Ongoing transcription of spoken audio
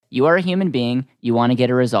you are a human being, you want to get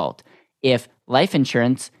a result. If life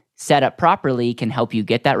insurance set up properly can help you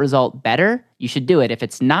get that result better, you should do it. If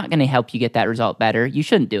it's not going to help you get that result better, you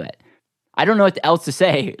shouldn't do it. I don't know what else to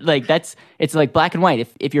say. It's like black and white.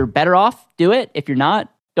 If you're better off, do it. If you're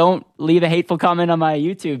not, don't leave a hateful comment on my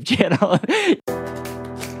YouTube channel.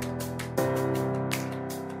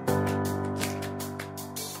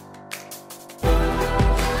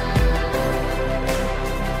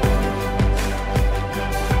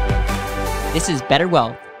 This is Better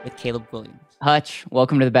Wealth with Caleb Williams. Hutch,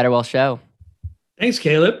 welcome to the Better Wealth Show. Thanks,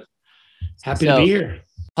 Caleb. Happy to be here.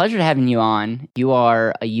 Pleasure having you on. You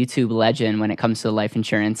are a YouTube legend when it comes to the life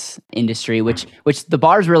insurance industry, which the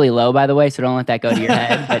bar is really low, by the way, so don't let that go to your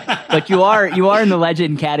head. But you are in the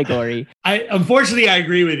legend category. Unfortunately, I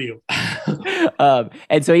agree with you.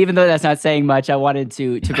 And so even though that's not saying much, I wanted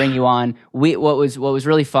to bring you on. What was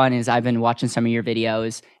really fun is I've been watching some of your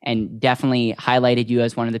videos and definitely highlighted you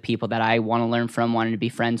as one of the people that I want to learn from, wanted to be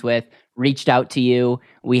friends with, reached out to you.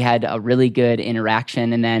 We had a really good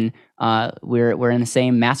interaction, and then we're in the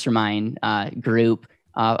same mastermind group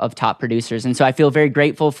of top producers. And so I feel very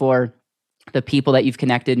grateful for the people that you've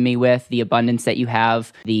connected me with, the abundance that you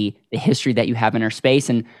have, the history that you have in our space.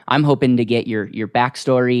 And I'm hoping to get your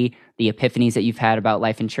backstory, the epiphanies that you've had about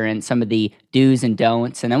life insurance, some of the do's and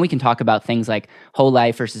don'ts. And then we can talk about things like whole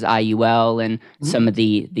life versus IUL and some of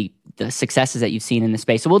the successes that you've seen in the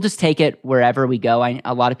space. So we'll just take it wherever we go.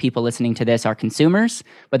 A lot of people listening to this are consumers,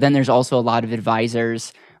 but then there's also a lot of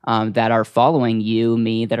advisors that are following you,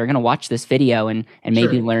 me, that are going to watch this video and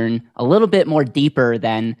maybe learn a little bit more deeper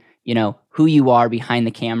than, who you are behind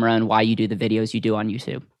the camera and why you do the videos you do on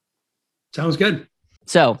YouTube. Sounds good.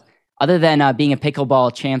 So other than being a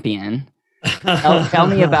pickleball champion, tell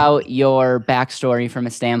me about your backstory from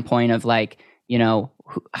a standpoint of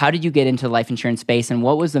how did you get into the life insurance space, and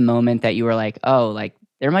what was the moment that you were like, oh,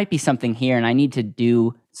 there might be something here and I need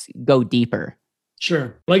to go deeper?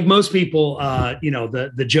 Sure. Like most people,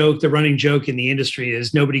 the running joke in the industry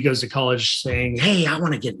is nobody goes to college saying, hey, I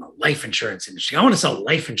want to get in the life insurance industry. I want to sell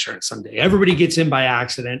life insurance someday. Everybody gets in by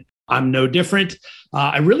accident. I'm no different.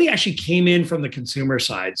 I really actually came in from the consumer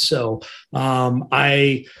side. So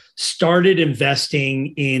I started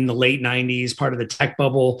investing in the late 90s, part of the tech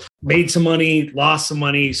bubble, made some money, lost some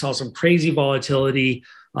money, saw some crazy volatility,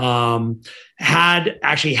 had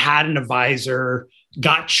an advisor,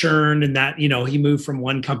 got churned, and that, he moved from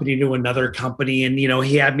one company to another company. And,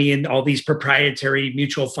 he had me in all these proprietary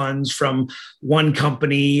mutual funds from one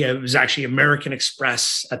company. It was actually American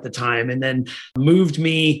Express at the time, and then moved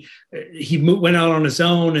me. He went out on his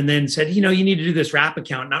own and then said, you need to do this wrap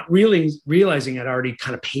account, not really realizing I'd already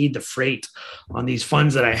kind of paid the freight on these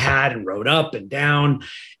funds that I had and wrote up and down.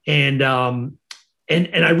 And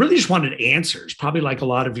I really just wanted answers, probably like a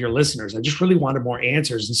lot of your listeners. I just really wanted more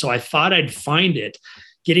answers. And so I thought I'd find it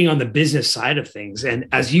getting on the business side of things. And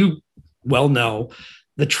as you well know,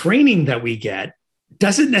 the training that we get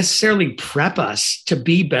doesn't necessarily prep us to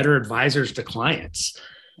be better advisors to clients,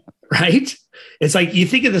 right? It's like you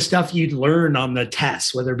think of the stuff you'd learn on the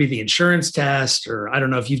tests, whether it be the insurance test, or I don't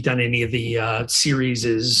know if you've done any of the series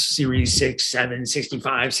 6, 7,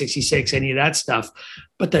 65, 66, any of that stuff.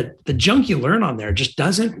 But the junk you learn on there just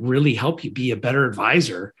doesn't really help you be a better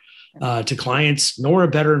advisor to clients, nor a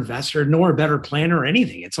better investor, nor a better planner or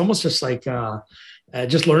anything. It's almost just like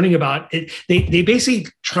just learning about it. They basically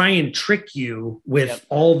try and trick you with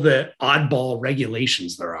all the oddball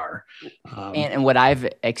regulations there are. And what I've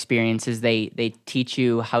experienced is they teach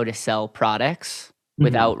you how to sell products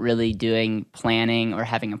without really doing planning or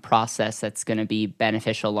having a process that's going to be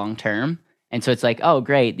beneficial long term. And so it's like, oh,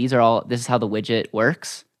 great, this is how the widget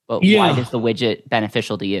works. But why is the widget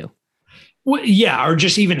beneficial to you? Well, yeah, or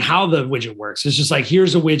just even how the widget works. It's just like,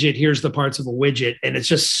 here's a widget, here's the parts of a widget, and it's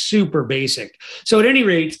just super basic. So at any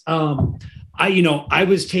rate, I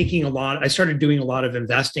started doing a lot of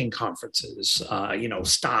investing conferences,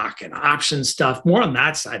 stock and option stuff, more on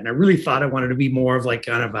that side. And I really thought I wanted to be more of like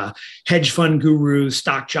kind of a hedge fund guru,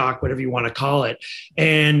 stock jock, whatever you want to call it.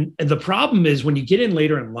 And the problem is when you get in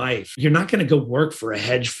later in life, you're not going to go work for a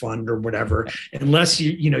hedge fund or whatever, unless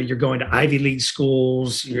you're going to Ivy League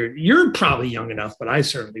schools. You're probably young enough, but I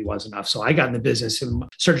certainly was enough. So I got in the business and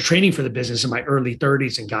started training for the business in my early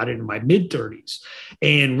 30s and got into my mid 30s.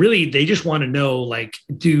 And really, they just want to know, like,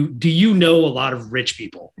 do you know a lot of rich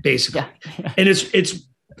people, basically? Yeah. And it's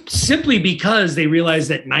simply because they realize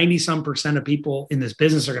that 90% of people in this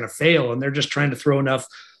business are going to fail, and they're just trying to throw enough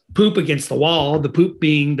poop against the wall, the poop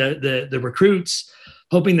being the recruits,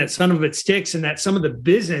 hoping that some of it sticks and that some of the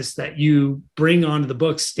business that you bring onto the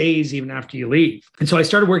book stays even after you leave. And so I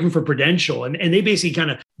started working for Prudential, and they basically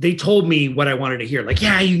kind of they told me what I wanted to hear. Like,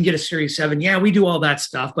 yeah, you can get a Series 7. Yeah, we do all that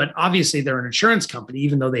stuff. But obviously, they're an insurance company,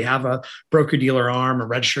 even though they have a broker-dealer arm, a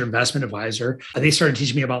registered investment advisor. They started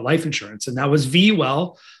teaching me about life insurance, and that was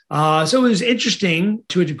VUL. So it was interesting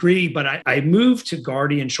to a degree, but I moved to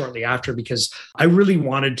Guardian shortly after because I really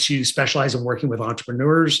wanted to specialize in working with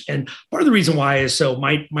entrepreneurs. And part of the reason why is so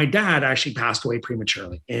my dad actually passed away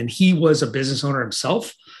prematurely, and he was a business owner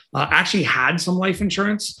himself. Actually had some life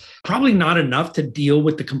insurance, probably not enough to deal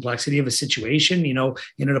with the complexity of a situation.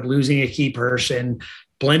 Ended up losing a key person,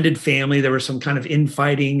 blended family. There was some kind of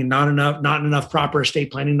infighting, and not enough proper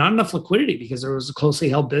estate planning, not enough liquidity because there was a closely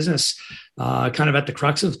held business kind of at the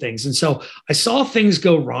crux of things. And so I saw things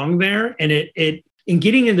go wrong there. And it in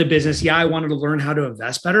getting into business, I wanted to learn how to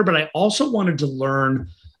invest better, but I also wanted to learn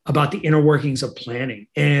about the inner workings of planning.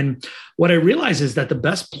 And what I realized is that the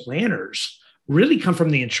best planners really come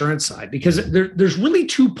from the insurance side, because there's really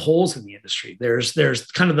two poles in the industry. There's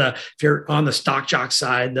kind of if you're on the stock jock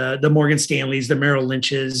side, the Morgan Stanleys, the Merrill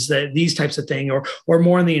Lynches, these types of thing, or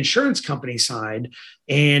more on the insurance company side.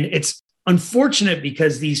 And it's unfortunate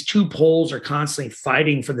because these two poles are constantly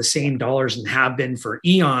fighting for the same dollars and have been for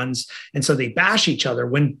eons. And so they bash each other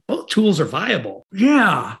when both tools are viable.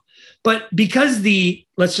 Yeah. But because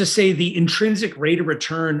let's just say the intrinsic rate of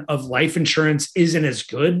return of life insurance isn't as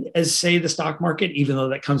good as, say, the stock market, even though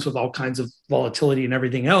that comes with all kinds of volatility and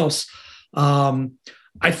everything else,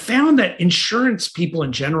 I found that insurance people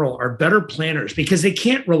in general are better planners because they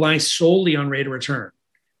can't rely solely on rate of return.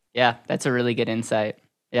 Yeah, that's a really good insight.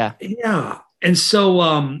 Yeah. Yeah. And so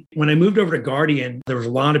when I moved over to Guardian, there was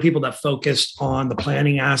a lot of people that focused on the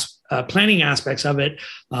planning aspects of it,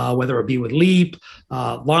 whether it be with Leap,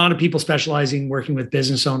 a lot of people specializing working with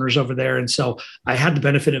business owners over there. And so I had the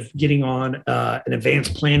benefit of getting on an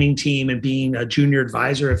advanced planning team and being a junior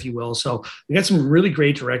advisor, if you will. So we got some really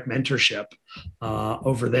great direct mentorship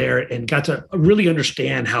over there and got to really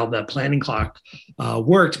understand how the planning clock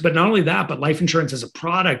worked. But not only that, but life insurance as a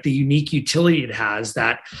product, the unique utility it has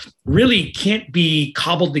that really can't be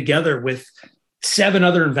cobbled together with 7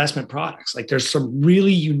 other investment products. Like there's some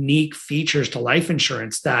really unique features to life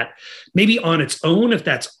insurance that maybe on its own, if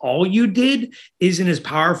that's all you did, isn't as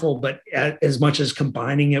powerful, but as much as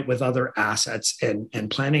combining it with other assets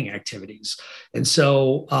and planning activities. And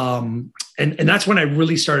so, and that's when I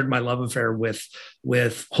really started my love affair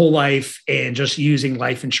with whole life and just using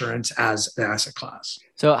life insurance as an asset class.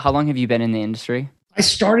 So how long have you been in the industry? I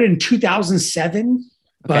started in 2007.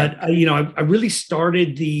 Okay. But, I really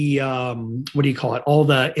started the, all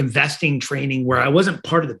the investing training where I wasn't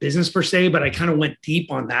part of the business per se, but I kind of went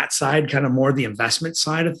deep on that side, kind of more the investment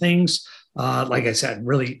side of things. Like I said,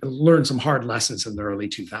 really learned some hard lessons in the early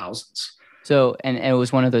 2000s. So, and it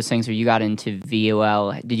was one of those things where you got into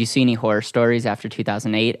VUL. Did you see any horror stories after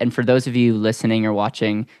 2008? And for those of you listening or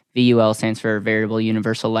watching, VUL stands for Variable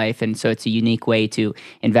Universal Life. And so it's a unique way to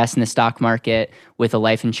invest in the stock market with a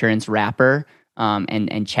life insurance wrapper.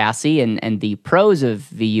 And chassis. And the pros of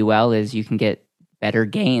VUL is you can get better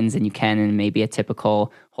gains than you can in maybe a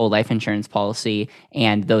typical whole life insurance policy.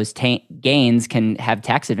 And those gains can have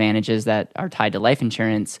tax advantages that are tied to life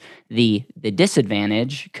insurance. The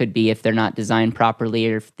disadvantage could be if they're not designed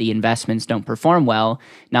properly or if the investments don't perform well.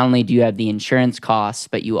 Not only do you have the insurance costs,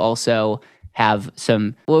 but you also have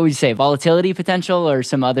some, what would you say, volatility potential or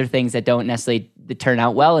some other things that don't necessarily turn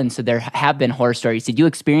out well. And so there have been horror stories. Did you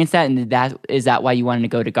experience that? And is that why you wanted to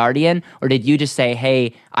go to Guardian? Or did you just say,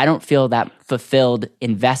 hey, I don't feel that fulfilled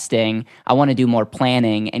investing. I want to do more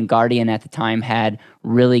planning. And Guardian at the time had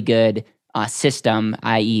really good system,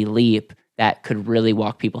 i.e. Leap, that could really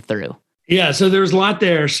walk people through. Yeah, so there was a lot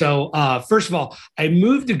there. So first of all, I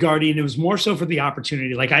moved to Guardian. It was more so for the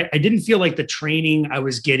opportunity. Like I didn't feel like the training I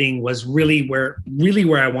was getting was really where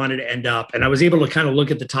I wanted to end up. And I was able to kind of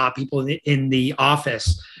look at the top people in the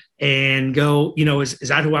office and go, is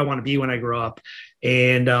that who I want to be when I grow up?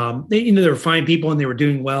 And they were fine people and they were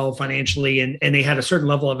doing well financially and they had a certain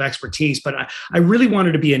level of expertise, but I really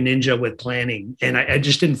wanted to be a ninja with planning. And I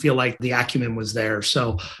just didn't feel like the acumen was there.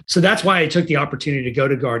 So that's why I took the opportunity to go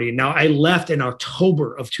to Guardian. Now I left in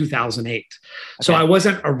October of 2008. Okay. So I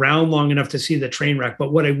wasn't around long enough to see the train wreck.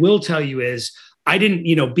 But what I will tell you is I didn't,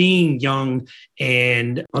 being young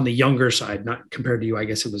and on the younger side, not compared to you, I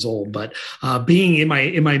guess it was old, but being in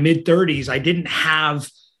my mid 30s, I didn't have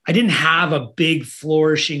I didn't have a big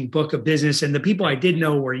flourishing book of business. And the people I did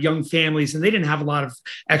know were young families and they didn't have a lot of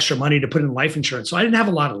extra money to put in life insurance. So I didn't have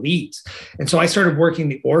a lot of leads. And so I started working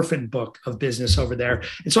the orphan book of business over there.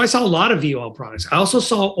 And so I saw a lot of VUL products. I also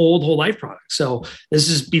saw old whole life products. So this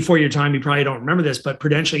is before your time. You probably don't remember this, but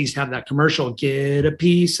Prudential used to have that commercial, get a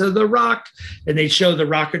piece of the rock. And they'd show the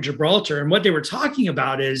Rock of Gibraltar. And what they were talking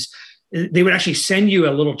about is they would actually send you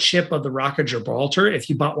a little chip of the Rock of Gibraltar if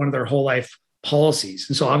you bought one of their whole life policies.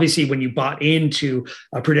 And so obviously when you bought into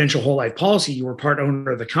a Prudential whole life policy, you were part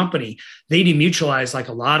owner of the company. They demutualized like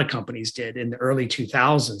a lot of companies did in the early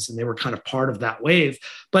 2000s. And they were kind of part of that wave,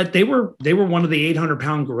 but they were one of the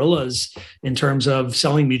 800-pound gorillas in terms of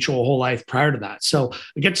selling mutual whole life prior to that. So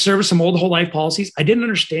I get to service some old whole life policies. I didn't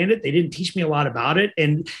understand it. They didn't teach me a lot about it.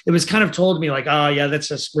 And it was kind of told to me like, oh yeah, that's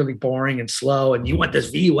just really boring and slow. And you want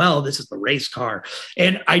this VUL, this is the race car.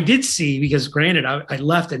 And I did see, because granted, I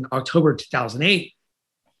left in October 2008,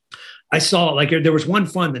 I saw like there was one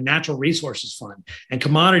fund, the Natural Resources Fund, and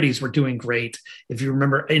commodities were doing great. If you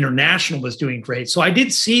remember, International was doing great. So I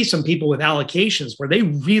did see some people with allocations where they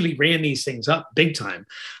really ran these things up big time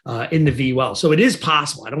in the VUL. So it is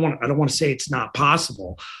possible. I don't want to say it's not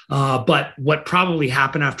possible. But what probably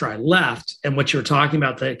happened after I left, and what you were talking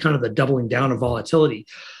about, the kind of the doubling down of volatility.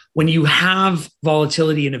 When you have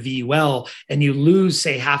volatility in a VUL and you lose,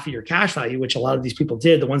 say, half of your cash value, which a lot of these people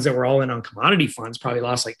did, the ones that were all in on commodity funds probably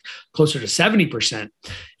lost like closer to 70%.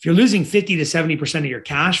 If you're losing 50 to 70% of your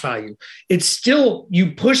cash value, it's still,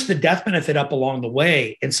 you push the death benefit up along the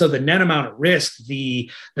way. And so the net amount at risk,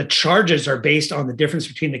 the charges are based on the difference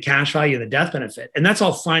between the cash value and the death benefit. And that's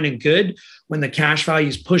all fine and good when the cash value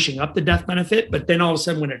is pushing up the death benefit. But then all of a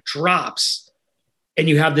sudden when it drops, and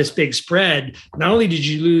you have this big spread, not only did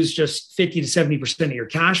you lose just 50 to 70% of your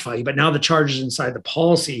cash value, but now the charges inside the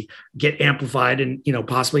policy get amplified and,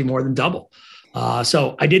 possibly more than double.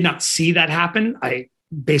 So I did not see that happen.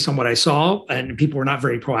 Based on what I saw, and people were not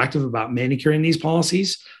very proactive about manicuring these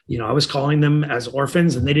policies. I was calling them as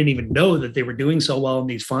orphans and they didn't even know that they were doing so well in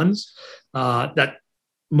these funds. That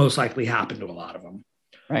most likely happened to a lot of them.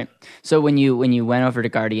 Right. So when you went over to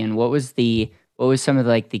Guardian, what was some of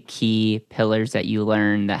the key pillars that you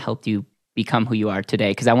learned that helped you become who you are today?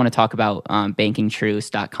 Because I want to talk about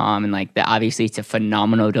bankingtruths.com and obviously it's a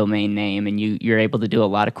phenomenal domain name and you're able to do a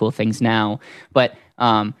lot of cool things now. But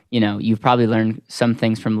you've probably learned some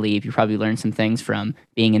things from Leave. You probably learned some things from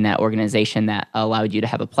being in that organization that allowed you to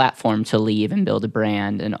have a platform to leave and build a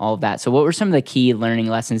brand and all of that. So what were some of the key learning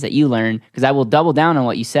lessons that you learned? Because I will double down on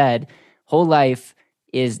what you said. Whole life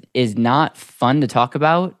is not fun to talk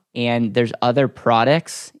about. And there's other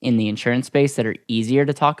products in the insurance space that are easier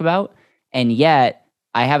to talk about. And yet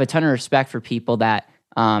I have a ton of respect for people that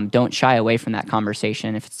don't shy away from that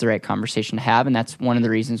conversation if it's the right conversation to have. And that's one of the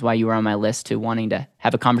reasons why you were on my list to wanting to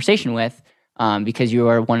have a conversation with, because you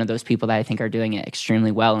are one of those people that I think are doing it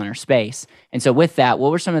extremely well in our space. And so with that,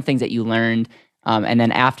 what were some of the things that you learned? And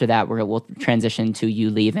then after that, we'll transition to you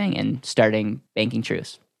leaving and starting Banking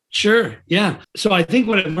Truths. Sure. Yeah. So I think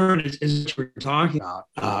what I learned is what you're talking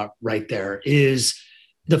about right there is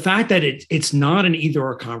the fact that it's not an either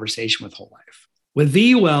or conversation with whole life. With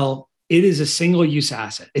VUL, it is a single use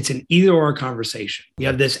asset. It's an either or conversation. You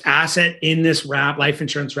have this asset in this life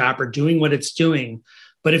insurance wrapper doing what it's doing.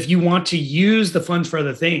 But if you want to use the funds for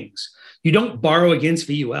other things, you don't borrow against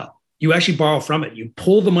VUL. You actually borrow from it. You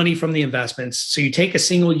pull the money from the investments. So you take a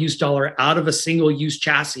single use dollar out of a single use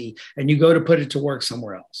chassis and you go to put it to work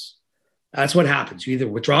somewhere else. That's what happens. You either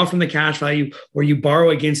withdraw from the cash value or you borrow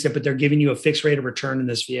against it, but they're giving you a fixed rate of return in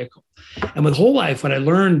this vehicle. And with whole life, what I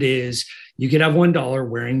learned is you could have $1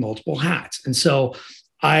 wearing multiple hats. And so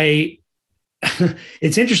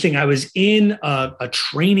it's interesting. I was in a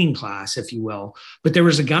training class, if you will, but there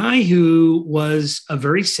was a guy who was a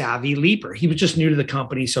very savvy leaper. He was just new to the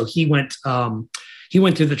company. So he went through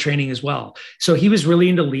the training as well. So he was really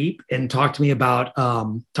into Leap and talked to me about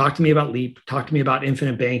Leap, talked to me about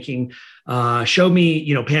infinite banking, showed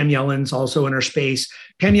me, Pam Yellen's also in her space.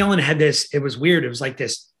 Pam Yellen had this, it was weird. It was like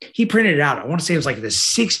this, he printed it out. I want to say it was like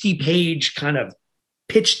this 60-page kind of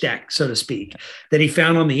pitch deck, so to speak, that he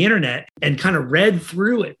found on the internet and kind of read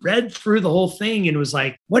through the whole thing. And was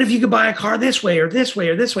like, what if you could buy a car this way or this way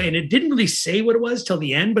or this way? And it didn't really say what it was till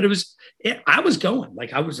the end, but I was going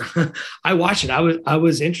I watched it. I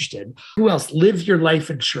was interested. Who else? Live Your Life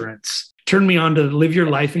Insurance. Turned me on to Live Your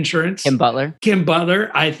Life Insurance. Kim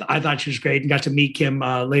Butler. I thought she was great and got to meet Kim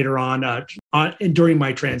later on during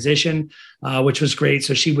my transition, which was great.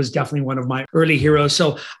 So she was definitely one of my early heroes.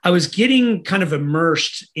 So I was getting kind of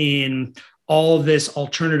immersed in all of this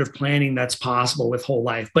alternative planning that's possible with whole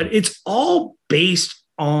life, but it's all based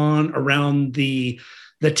around the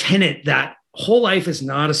the tenet that whole life is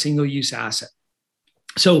not a single use asset.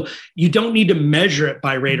 So you don't need to measure it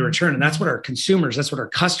by rate of return. And that's what our consumers, that's what our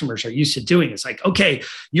customers are used to doing. It's like, okay,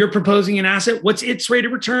 you're proposing an asset. What's its rate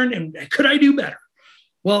of return? And could I do better?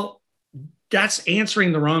 Well, that's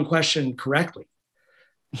answering the wrong question correctly.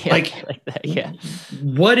 Yeah, like that, yeah.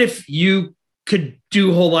 What if you could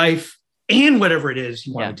do whole life and whatever it is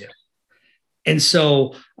you want to do? And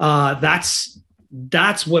so that's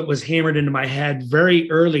what was hammered into my head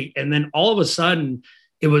very early. And then all of a sudden,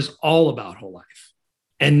 it was all about whole life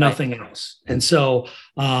and nothing else. And so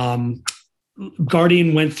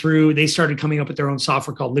Guardian went through, they started coming up with their own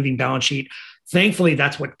software called Living Balance Sheet. Thankfully,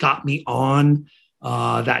 that's what got me on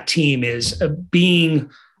that team, is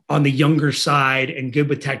being on the younger side and good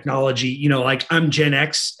with technology. You know, like I'm Gen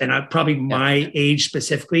X, and I'm probably my age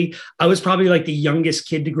specifically. I was probably like the youngest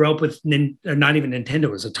kid to grow up with not even Nintendo,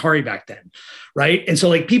 it was Atari back then. Right. And so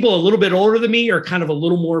like people a little bit older than me are kind of a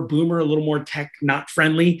little more boomer, a little more tech not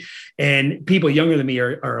friendly. And people younger than me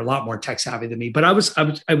are a lot more tech savvy than me. But I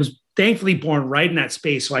was thankfully born right in that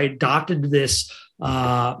space. So I adopted this.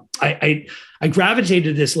 I gravitated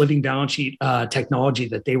to this Living Balance Sheet technology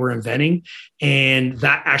that they were inventing, and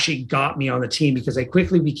that actually got me on the team because I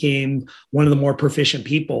quickly became one of the more proficient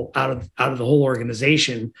people out of the whole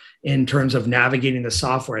organization in terms of navigating the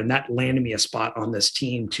software, and that landed me a spot on this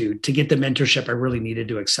team to get the mentorship I really needed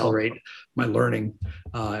to accelerate my learning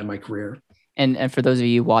and my career. And for those of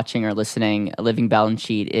you watching or listening, a Living Balance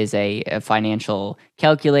Sheet is a financial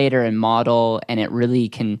calculator and model, and it really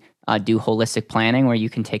can do holistic planning where you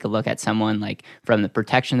can take a look at someone like from the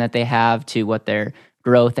protection that they have to what their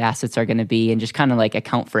growth assets are going to be, and just kind of like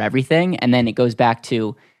account for everything. And then it goes back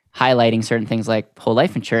to highlighting certain things like whole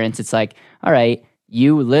life insurance. It's like, all right,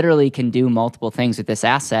 you literally can do multiple things with this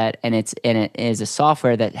asset, and it is a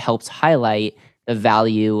software that helps highlight the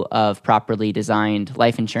value of properly designed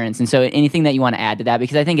life insurance. And so anything that you want to add to that,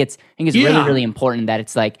 because I think it's really, really important that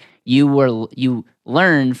it's like you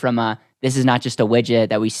learn from this is not just a widget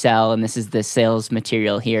that we sell and this is the sales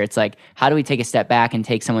material here. It's like, how do we take a step back and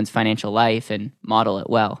take someone's financial life and model it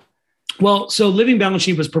well? Well, so Living Balance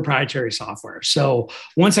Sheet was proprietary software. So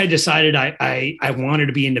once I decided I wanted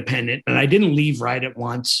to be independent, and I didn't leave right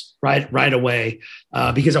away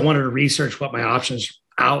because I wanted to research what my options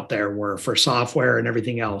out there were for software and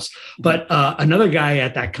everything else. But another guy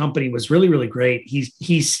at that company was really, really great.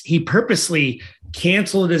 He purposely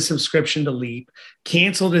canceled his subscription to Leap,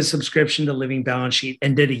 canceled his subscription to Living Balance Sheet,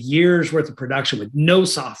 and did a year's worth of production with no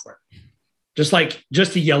software, just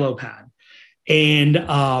a yellow pad. And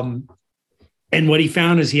what he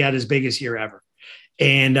found is he had his biggest year ever.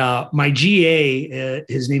 And my GA,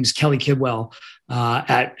 his name's Kelly Kidwell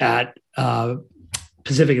at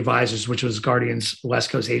Pacific Advisors, which was Guardian's West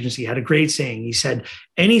Coast agency, had a great saying. He said,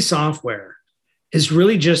 any software is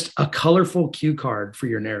really just a colorful cue card for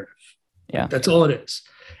your narrative. Yeah, that's all it is.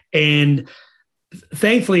 And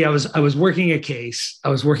thankfully, I was working a case.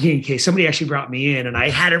 Somebody actually brought me in, and I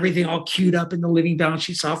had everything all queued up in the Living Balance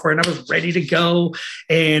Sheet software, and I was ready to go.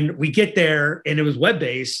 And we get there, and it was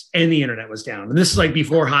web-based, and the internet was down. And this is like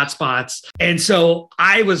before hotspots. And so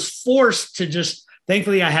I was forced to just.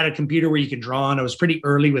 Thankfully, I had a computer where you could draw on. I was pretty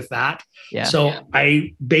early with that. Yeah. So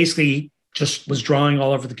I basically just was drawing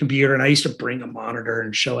all over the computer, and I used to bring a monitor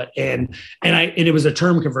and show it. And it was a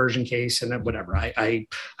term conversion case, and whatever. I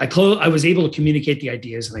was able to communicate the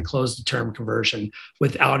ideas, and I closed the term conversion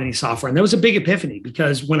without any software. And that was a big epiphany,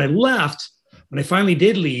 because when I finally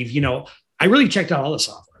did leave, I really checked out all the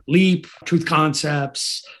software: Leap, Truth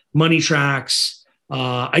Concepts, Money Tracks.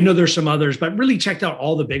 I know there's some others, but really checked out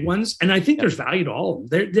all the big ones. And I think there's value to all of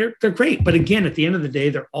them. They're great. But again, at the end of the day,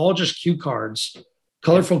 they're all just cue cards,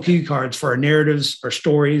 colorful cue cards for our narratives, our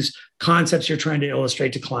stories, concepts you're trying to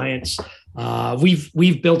illustrate to clients.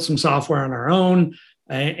 We've built some software on our own,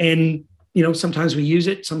 and sometimes we use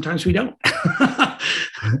it, sometimes we don't.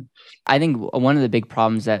 I think one of the big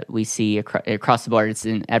problems that we see across the board, it's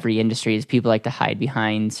in every industry, is people like to hide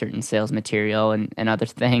behind certain sales material and other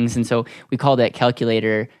things. And so we call that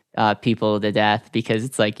calculator people to death, because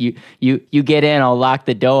it's like you get in, I'll lock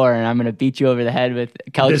the door, and I'm going to beat you over the head with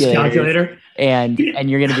calculator. And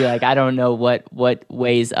you're going to be like, I don't know what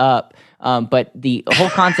weighs up. But the whole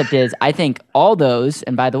concept is, I think all those,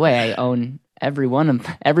 and by the way, I own every one them,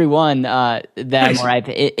 nice. Or I've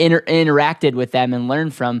interacted with them and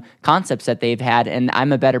learned from concepts that they've had, and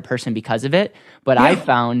I'm a better person because of it. But I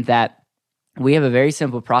found that we have a very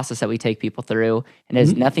simple process that we take people through, and it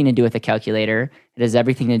has nothing to do with a calculator. It has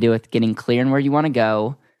everything to do with getting clear on where you want to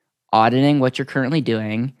go, auditing what you're currently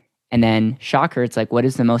doing, And then shocker, it's like, what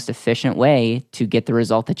is the most efficient way to get the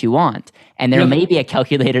result that you want? And there may be a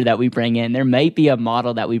calculator that we bring in. There might be a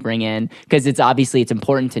model that we bring in, because it's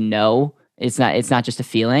important to know. It's not just a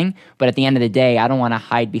feeling. But at the end of the day, I don't want to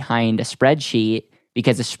hide behind a spreadsheet,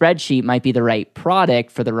 because a spreadsheet might be the right product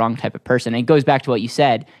for the wrong type of person. And it goes back to what you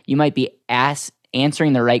said. You might be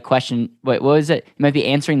answering the right question. What was it? You might be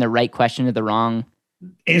answering the right question to the wrong.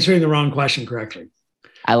 Answering the wrong question correctly.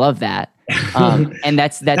 I love that. And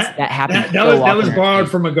that happens. That was borrowed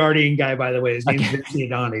from a Guardian guy, by the way. His name's Vince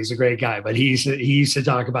Giordano. He's a great guy, but he used to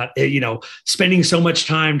talk about, spending so much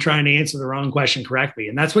time trying to answer the wrong question correctly.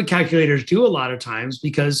 And that's what calculators do a lot of times,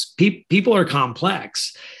 because people are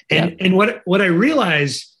complex. And what I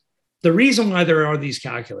realized, the reason why there are these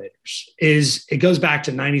calculators is it goes back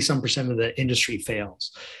to 90% of the industry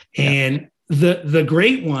fails. And the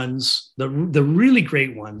great ones, the really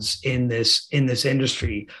great ones in this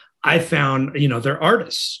industry, I found, they're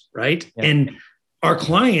artists, right? Yeah. And our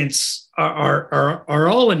clients are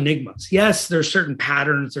all enigmas. Yes, there's certain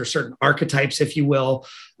patterns, there's certain archetypes, if you will,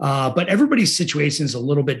 but everybody's situation is a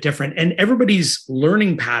little bit different, and everybody's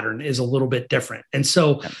learning pattern is a little bit different. And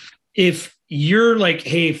so if you're like,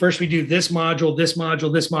 hey, first we do this module,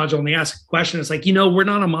 and they ask a question, it's like, we're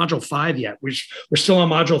not on module 5 yet. We're still on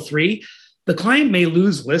module 3. The client may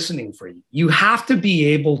lose listening for you. You have to be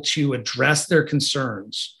able to address their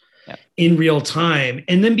concerns in real time,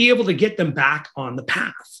 and then be able to get them back on the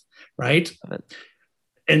path, right?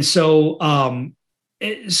 And so,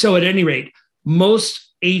 at any rate,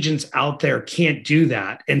 most agents out there can't do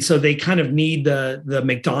that, and so they kind of need the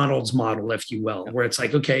McDonald's model, if you will, where it's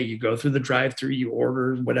like, okay, you go through the drive-through, you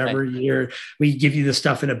order whatever, we give you the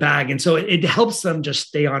stuff in a bag, and so it helps them just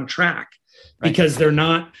stay on track, because they're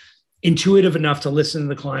not intuitive enough to listen to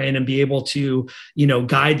the client and be able to,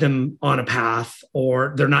 guide them on a path,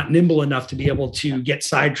 or they're not nimble enough to be able to get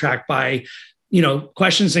sidetracked by,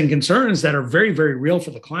 questions and concerns that are very, very real for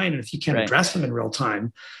the client. And if you can't address them in real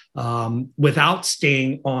time, without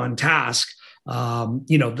staying on task,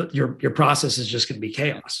 your process is just going to be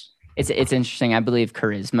chaos. It's interesting. I believe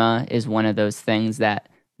charisma is one of those things that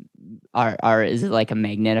is like a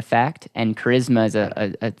magnet effect, and charisma is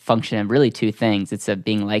a function of really two things. It's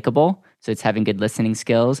being likable, so it's having good listening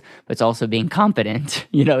skills, but it's also being competent.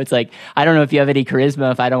 It's like, I don't know if you have any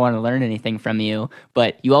charisma if I don't want to learn anything from you,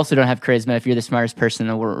 but you also don't have charisma if you're the smartest person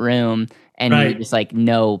in the room and you just like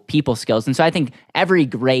know people skills. And so I think every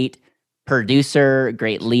great producer,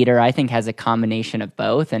 great leader, I think has a combination of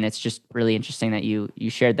both. And it's just really interesting that you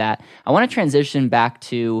shared that. I want to transition back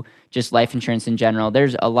to just life insurance in general.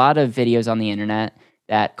 There's a lot of videos on the internet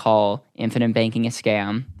that call infinite banking a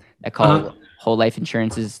scam, that call whole life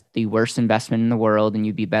insurance is the worst investment in the world, and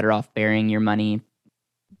you'd be better off burying your money.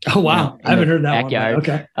 Oh, wow. I haven't heard that backyard. One.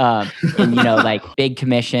 Okay. And, like big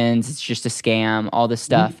commissions, it's just a scam, all this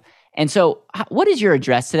stuff. Mm-hmm. And so what is your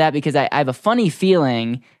address to that? Because I have a funny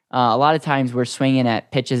feeling a lot of times we're swinging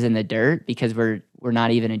at pitches in the dirt because we're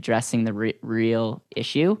not even addressing the real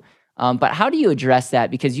issue. But how do you address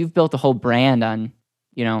that? Because you've built a whole brand on,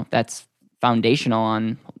 that's foundational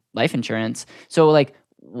on life insurance. So like,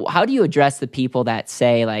 how do you address the people that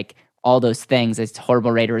say like all those things? It's a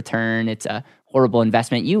horrible rate of return. It's a horrible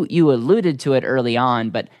investment. You alluded to it early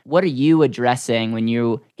on, but what are you addressing when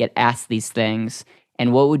you get asked these things?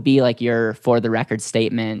 And what would be like your for the record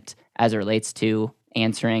statement as it relates to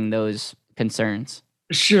answering those concerns?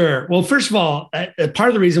 Sure. Well, first of all, part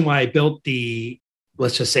of the reason why I built the,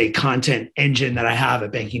 let's just say, content engine that I have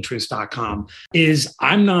at bankingtruths.com is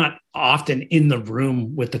I'm not often in the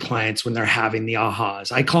room with the clients when they're having the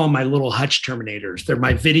ahas. I call them my little hutch terminators. They're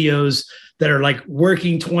my videos that are like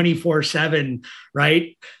working 24/7,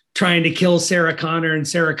 right? Trying to kill Sarah Connor, and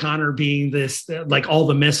Sarah Connor being this, like all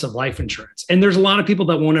the myths of life insurance. And there's a lot of people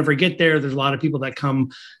that won't ever get there. There's a lot of people that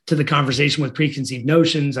come to the conversation with preconceived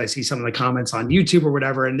notions. I see some of the comments on YouTube or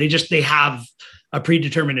whatever, and they have a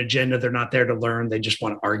predetermined agenda. They're not there to learn. They just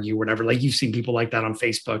want to argue, whatever. Like you've seen people like that on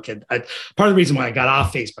Facebook. And part of the reason why I got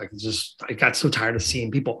off Facebook is just, I got so tired of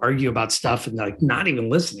seeing people argue about stuff and like not even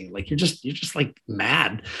listening. Like you're just like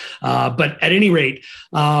mad. But at any rate,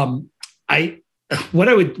 what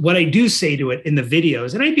I do say to it in the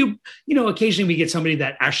videos, and I do, occasionally we get somebody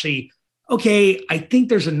that actually, okay, I think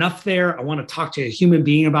there's enough there. I want to talk to a human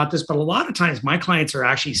being about this. But a lot of times my clients are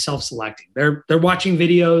actually self-selecting. They're watching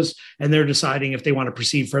videos and they're deciding if they want to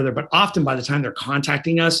proceed further. But often by the time they're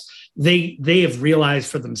contacting us, they have realized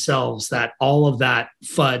for themselves that all of that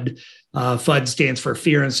FUD stands for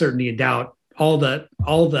fear, uncertainty, and doubt. All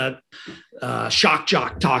the shock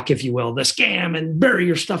jock talk, if you will, the scam and bury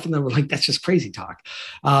your stuff. And they're like, that's just crazy talk.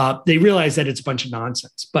 They realize that it's a bunch of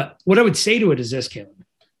nonsense. But what I would say to it is this, Caleb.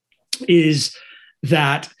 is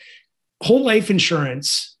that whole life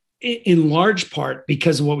insurance, in large part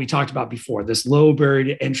because of what we talked about before, this low barrier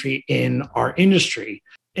to entry in our industry,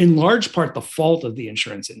 in large part the fault of the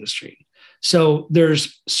insurance industry. So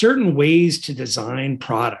there's certain ways to design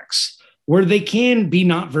products where they can be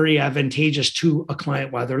not very advantageous to a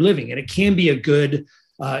client while they're living. And it can be a good,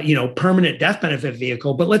 permanent death benefit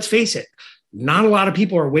vehicle. But let's face it, not a lot of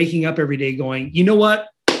people are waking up every day going, you know what?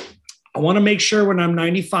 I want to make sure when I'm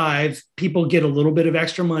 95, people get a little bit of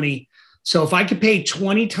extra money. So if I could pay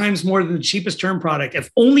 20 times more than the cheapest term product,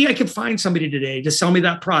 if only I could find somebody today to sell me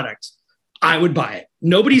that product, I would buy it.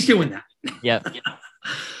 Nobody's doing that. Yeah.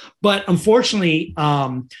 But unfortunately,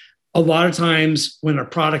 a lot of times when a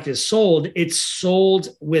product is sold, it's sold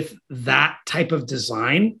with that type of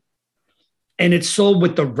design. And it's sold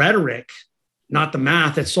with the rhetoric, not the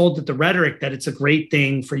math. It's sold with the rhetoric that it's a great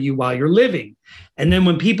thing for you while you're living. And then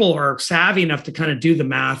when people are savvy enough to kind of do the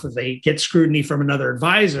math, if they get scrutiny from another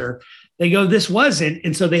advisor, they go, this wasn't.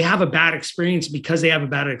 And so they have a bad experience. Because they have a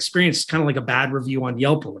bad experience, it's kind of like a bad review on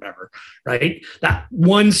Yelp or whatever, right? That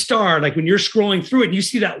one star, like when you're scrolling through it, and you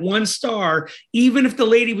see that one star, even if the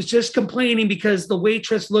lady was just complaining because the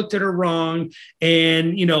waitress looked at her wrong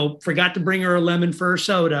and, forgot to bring her a lemon for her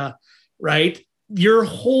soda, right? Your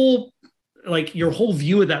whole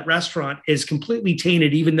view of that restaurant is completely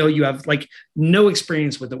tainted, even though you have like no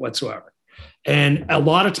experience with it whatsoever. And a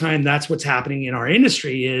lot of time that's what's happening in our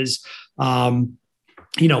industry is,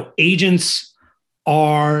 agents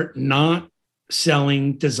are not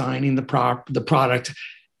designing the product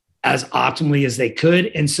as optimally as they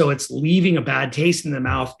could. And so it's leaving a bad taste in the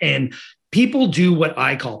mouth. And consumers do what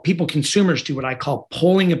I call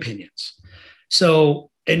polling opinions.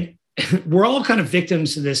 So, and we're all kind of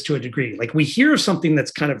victims of this to a degree. Like we hear of something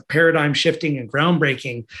that's kind of paradigm shifting and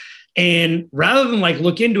groundbreaking. And rather than like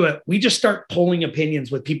look into it, we just start polling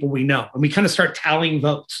opinions with people we know. And we kind of start tallying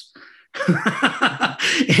votes.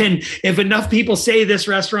 And if enough people say this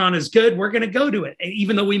restaurant is good, we're going to go to it,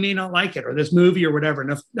 even though we may not like it, or this movie or whatever.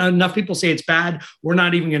 Enough people say it's bad, we're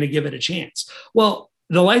not even going to give it a chance. Well,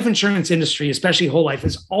 the life insurance industry, especially whole life,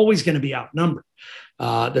 is always going to be outnumbered.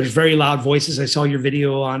 There's very loud voices. I saw your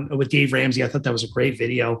video with Dave Ramsey. I thought that was a great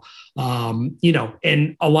video.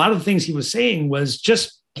 And a lot of the things he was saying was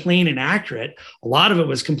just plain inaccurate. A lot of it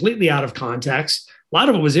was completely out of context. A lot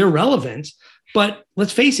of it was irrelevant. But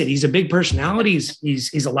let's face it, he's a big personality.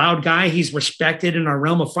 He's a loud guy. He's respected in our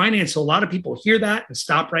realm of finance. So a lot of people hear that and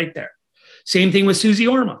stop right there. Same thing with Susie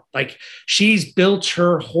Orma. Like she's built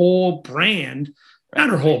her whole brand, not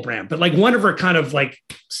her whole brand, but like one of her kind of like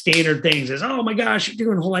standard things is, oh my gosh, you're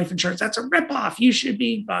doing whole life insurance. That's a ripoff. You should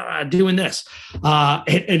be doing this. And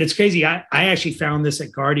it's crazy. I actually found this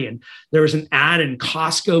at Guardian. There was an ad in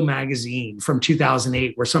Costco magazine from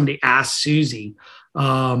 2008 where somebody asked Susie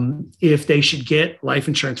if they should get life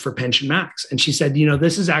insurance for Pension Max. And she said,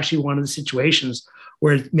 this is actually one of the situations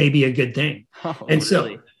where it may be a good thing. Oh, and so,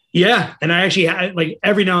 really? Yeah. And I actually like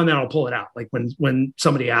every now and then I'll pull it out. Like when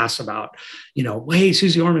somebody asks about, hey,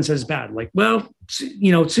 Susie Orman says it's bad. Like, well,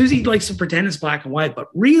 Susie likes to pretend it's black and white, but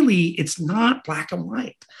really it's not black and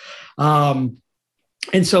white. And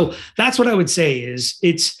so that's what I would say is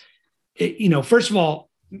first of all,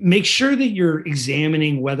 make sure that you're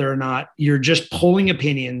examining whether or not you're just polling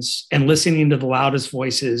opinions and listening to the loudest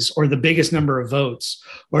voices or the biggest number of votes,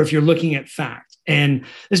 or if you're looking at fact. And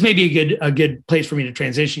this may be a good place for me to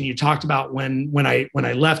transition. You talked about when I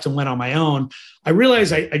left and went on my own, I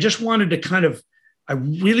realized I just wanted to I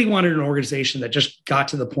really wanted an organization that just got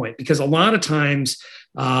to the point, because a lot of times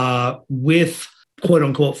with quote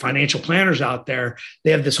unquote financial planners out there,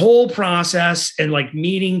 they have this whole process and like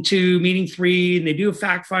meeting 2, meeting 3, and they do a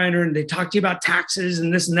fact finder and they talk to you about taxes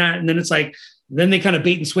and this and that. And then it's like, then they kind of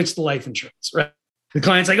bait and switch the life insurance, right? The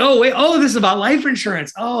client's like, oh, wait, this is about life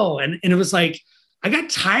insurance. Oh, and it was like, I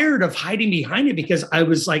got tired of hiding behind it because I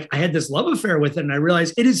was like, I had this love affair with it. And I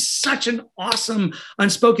realized it is such an awesome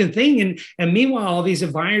unspoken thing. And meanwhile, all these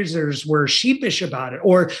advisors were sheepish about it,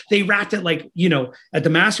 or they wrapped it like, at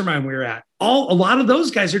the mastermind we were at. A lot of those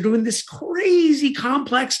guys are doing this crazy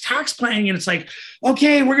complex tax planning. And it's like,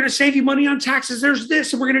 okay, we're going to save you money on taxes. There's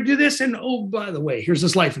this, and we're going to do this. And oh, by the way, here's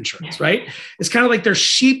this life insurance, right? It's kind of like they're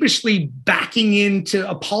sheepishly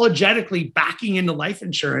apologetically backing into life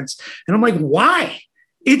insurance. And I'm like, why?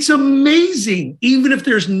 It's amazing. Even if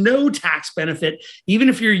there's no tax benefit, even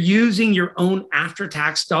if you're using your own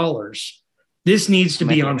after-tax dollars, this needs to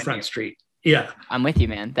be on Front Street. Yeah. I'm with you,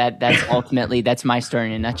 man. That's ultimately, that's my story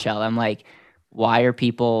in a nutshell. I'm like, why are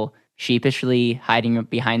people sheepishly hiding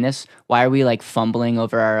behind this? Why are we like fumbling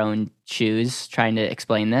over our own shoes trying to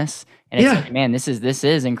explain this? And it's like, man, this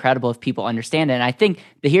is incredible if people understand it. And I think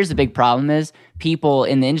here's the big problem is people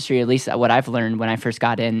in the industry, at least what I've learned when I first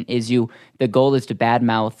got in, is the goal is to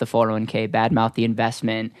badmouth the 401k, badmouth the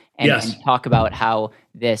investment, and talk about how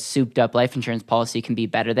this souped up life insurance policy can be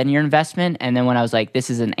better than your investment. And then when I was like, this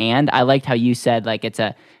is an I liked how you said like it's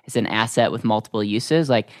an asset with multiple uses.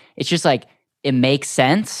 Like it's just like it makes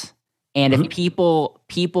sense. And if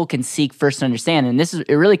people can seek first to understand, and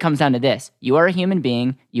it really comes down to this: you are a human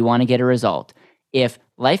being, you want to get a result. If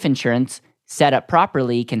life insurance set up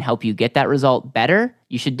properly can help you get that result better,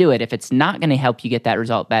 you should do it. If it's not going to help you get that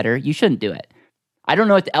result better, you shouldn't do it. I don't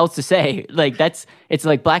know what else to say. Like it's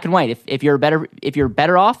like black and white. If you're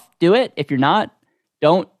better off, do it. If you're not,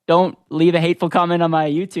 don't leave a hateful comment on my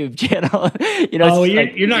YouTube channel.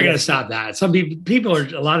 You're not going to stop that. Some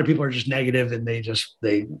a lot of people are just negative and they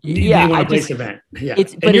want to place event. Yeah.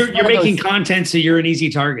 And you're making content, so you're an easy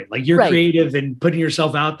target. Like you're creative and putting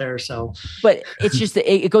yourself out there. So, but it's just,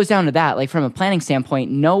 it goes down to that. Like from a planning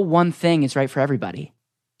standpoint, no one thing is right for everybody.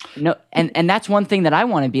 No. And that's one thing that I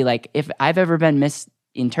want to be like, if I've ever been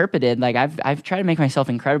misinterpreted, like I've tried to make myself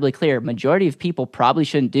incredibly clear. Majority of people probably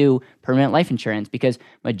shouldn't do permanent life insurance because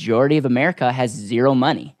majority of America has zero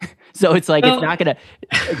money. So it's like, it's not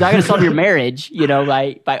gonna solve your marriage,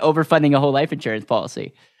 by overfunding a whole life insurance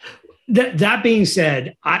policy. That being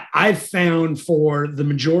said, I've found for the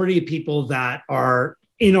majority of people that are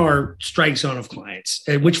in our strike zone of clients,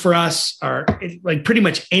 which for us are like pretty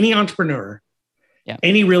much any entrepreneur,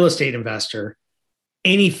 any real estate investor,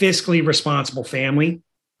 any fiscally responsible family,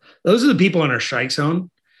 those are the people in our strike zone.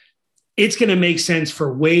 It's going to make sense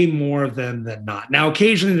for way more of them than not. Now,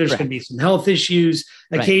 occasionally there's going to be some health issues.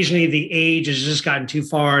 Occasionally the age has just gotten too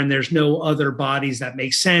far and there's no other bodies that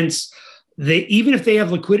make sense. Even if they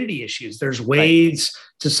have liquidity issues, there's ways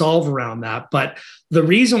to solve around that. But the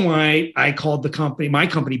reason why I called my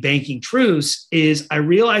company Banking Truths is I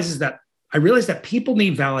realized that people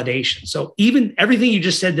need validation. So even everything you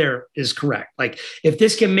just said there is correct. Like if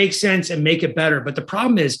this can make sense and make it better, but the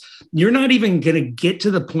problem is you're not even going to get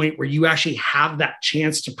to the point where you actually have that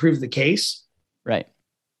chance to prove the case. Right.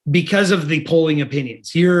 Because of the polling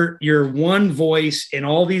opinions. You're one voice in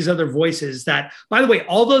all these other voices that, by the way,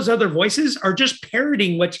 all those other voices are just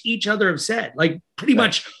parroting what each other have said. Like pretty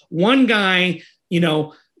much one guy,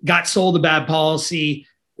 got sold a bad policy.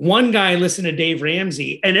 One guy listened to Dave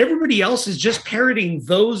Ramsey and everybody else is just parroting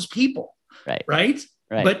those people. Right.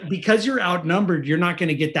 But because you're outnumbered, you're not going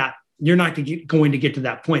to get that. You're not going to get to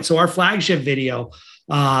that point. So our flagship video,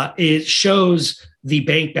 it shows the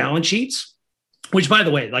bank balance sheets, which by the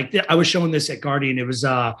way, like I was showing this at Guardian, it was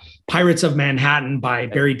Pirates of Manhattan by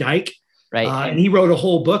Barry Dyke. And he wrote a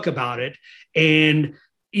whole book about it. And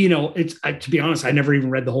it's to be honest, I never even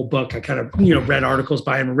read the whole book. I kind of, read articles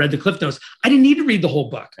by him and read the Cliff Notes. I didn't need to read the whole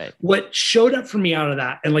book. What showed up for me out of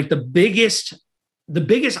that, and like the biggest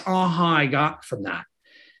aha I got from that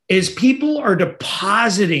is people are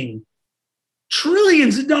depositing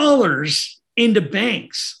trillions of dollars into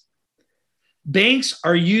banks. Banks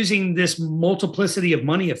are using this multiplicity of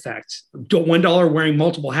money effect, $1 wearing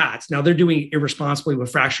multiple hats. Now they're doing irresponsibly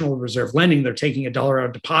with fractional reserve lending. They're taking $1 out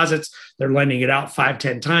of deposits. They're lending it out 5,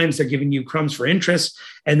 10 times. They're giving you crumbs for interest,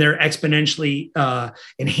 and they're exponentially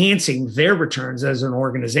enhancing their returns as an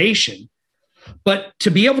organization. But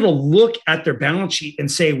to be able to look at their balance sheet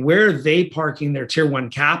and say where are they parking their tier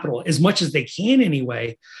one capital as much as they can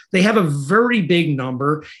anyway, they have a very big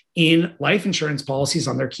number in life insurance policies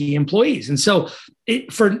on their key employees. And so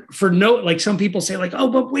like some people say like, oh,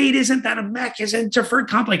 but wait, isn't that a MEC? Isn't deferred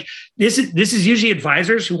comp? Like this is usually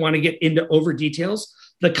advisors who want to get into over details.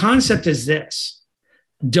 The concept is this: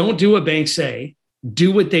 don't do what banks say,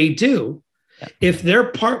 do what they do. If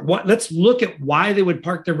they're let's look at why they would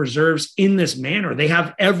park their reserves in this manner. They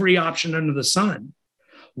have every option under the sun.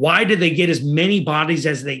 Why do they get as many bodies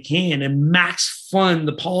as they can and max fund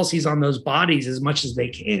the policies on those bodies as much as they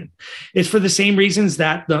can? It's for the same reasons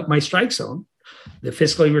that my strike zone, the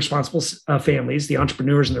fiscally responsible families, the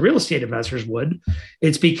entrepreneurs and the real estate investors would.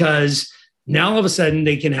 It's because now all of a sudden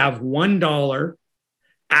they can have $1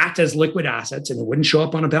 act as liquid assets and it wouldn't show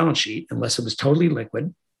up on a balance sheet unless it was totally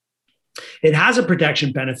liquid. It has a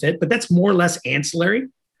protection benefit, but that's more or less ancillary.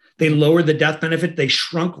 They lowered the death benefit. They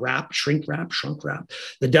shrink wrap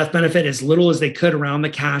the death benefit as little as they could around the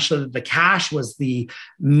cash so that the cash was the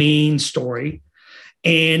main story.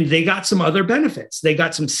 And they got some other benefits. They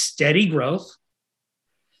got some steady growth.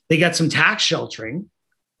 They got some tax sheltering.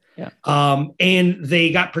 And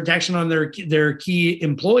they got protection on their key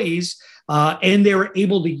employees. And they were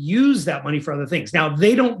able to use that money for other things. Now,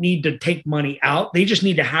 they don't need to take money out. They just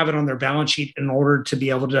need to have it on their balance sheet in order to be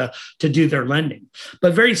able to do their lending.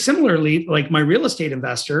 But very similarly, like my real estate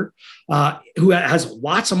investor, who has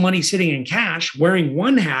lots of money sitting in cash, wearing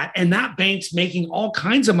one hat, and that bank's making all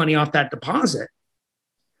kinds of money off that deposit.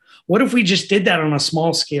 What if we just did that on a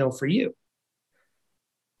small scale for you?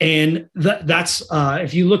 And that's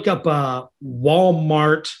if you look up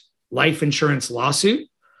Walmart life insurance lawsuit,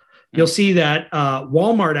 you'll see that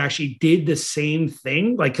Walmart actually did the same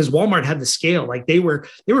thing, like because Walmart had the scale, like they were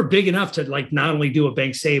big enough to like not only do what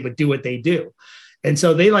banks say, but do what they do. And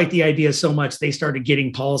so they liked the idea so much, they started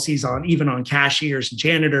getting policies on even on cashiers and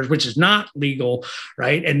janitors, which is not legal,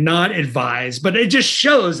 right? And not advised, but it just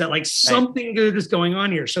shows that like something good is going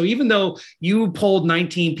on here. So even though you polled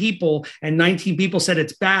 19 people and 19 people said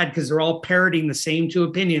it's bad because they're all parroting the same two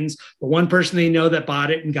opinions, the one person they know that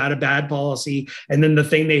bought it and got a bad policy, and then the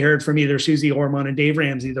thing they heard from either Susie Orman and Dave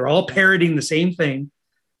Ramsey, they're all parroting the same thing.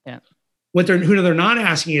 Yeah. Who they're not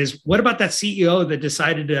asking is, what about that CEO that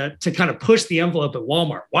decided to kind of push the envelope at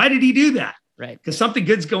Walmart? Why did he do that? Right. Because something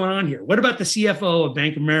good's going on here. What about the CFO of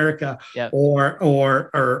Bank of America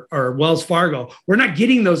or Wells Fargo? We're not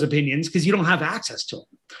getting those opinions because you don't have access to them.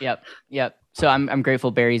 Yep. So I'm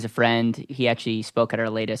grateful Barry's a friend. He actually spoke at our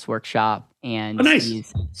latest workshop, and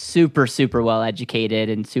he's super, super well educated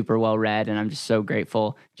and super well read. And I'm just so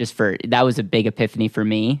grateful that was a big epiphany for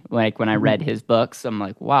me. Like when I read his books, I'm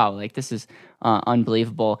like, wow, like this is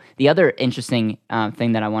unbelievable. The other interesting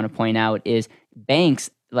thing that I want to point out is banks,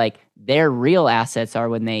 like their real assets are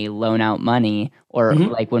when they loan out money, or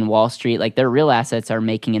like when Wall Street, like their real assets are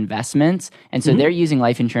making investments. And so they're using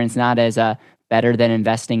life insurance not as a better than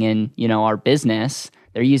investing in, our business.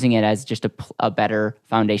 They're using it as just a better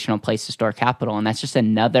foundational place to store capital. And that's just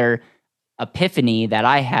another epiphany that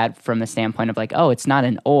I had from a standpoint of like, oh, it's not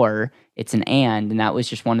an or, it's an and that was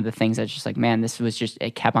just one of the things that's just like, man,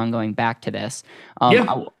 it kept on going back to this.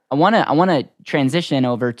 I want to transition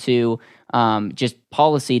over to just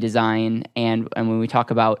policy design, and when we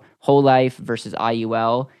talk about whole life versus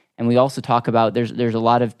IUL. And we also talk about there's a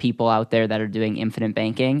lot of people out there that are doing infinite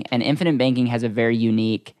banking, and infinite banking has a very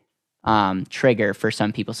unique trigger for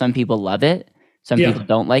some people. Some people love it. Some people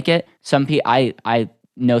don't like it. I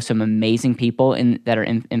know some amazing people that are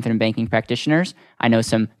infinite banking practitioners. I know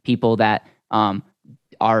some people that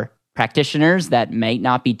are practitioners that may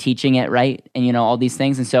not be teaching it right, and all these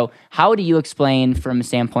things. And so, how do you explain from a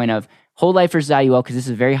standpoint of whole life versus IUL? Because this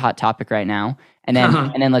is a very hot topic right now. And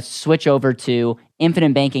then let's switch over to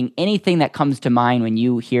infinite banking. Anything that comes to mind when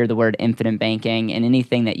you hear the word infinite banking, and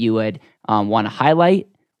anything that you would want to highlight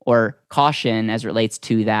or caution as it relates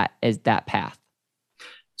to that path.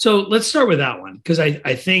 So let's start with that one, because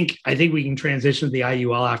I think we can transition to the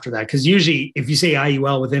IUL after that. Because usually, if you say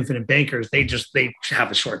IUL with infinite bankers, they have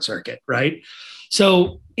a short circuit, right?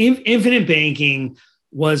 So infinite banking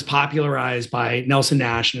was popularized by Nelson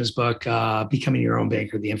Nash in his book, Becoming Your Own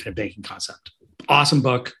Banker, The Infinite Banking Concept. Awesome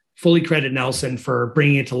book. Fully credit Nelson for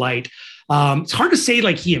bringing it to light. It's hard to say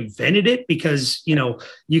like he invented it, because,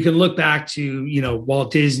 you can look back to,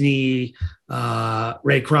 Walt Disney,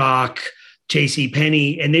 Ray Kroc, J.C.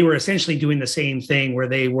 Penney, and they were essentially doing the same thing, where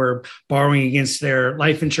they were borrowing against their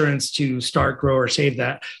life insurance to start, grow, or save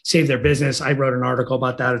their business. I wrote an article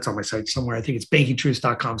about that. It's on my site somewhere. I think it's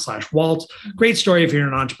bankingtruths.com/Walt. Great story if you're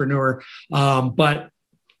an entrepreneur. But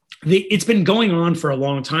it's been going on for a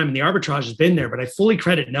long time, and the arbitrage has been there, but I fully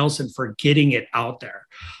credit Nelson for getting it out there.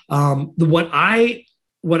 What I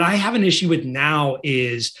have an issue with now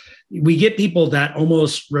is we get people that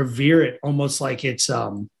almost revere it, almost like it's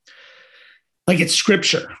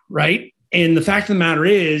scripture, right? And the fact of the matter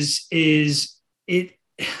is it,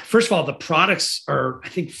 first of all, the products are, I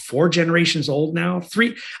think, 4 generations old now.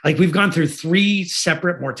 3, like we've gone through 3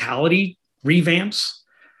 separate mortality revamps.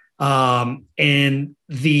 And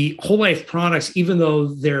the whole life products, even though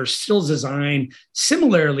they're still designed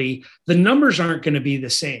similarly, the numbers aren't going to be the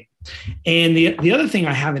same. And the other thing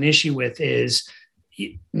I have an issue with is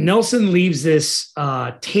Nelson leaves this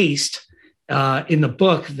taste in the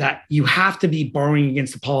book that you have to be borrowing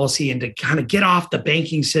against the policy and to kind of get off the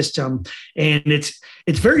banking system. And it's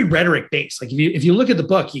very rhetoric based. Like if you look at the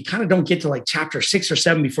book, you kind of don't get to like chapter 6 or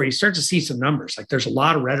 7 before you start to see some numbers. Like there's a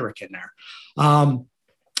lot of rhetoric in there.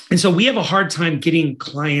 And so we have a hard time getting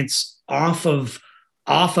clients off of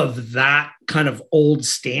that kind of old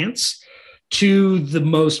stance to the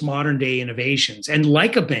most modern day innovations. And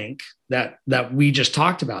like a bank that we just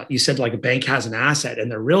talked about, you said like a bank has an asset,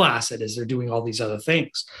 and their real asset is they're doing all these other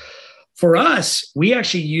things. For us, we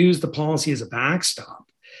actually use the policy as a backstop.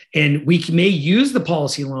 And may use the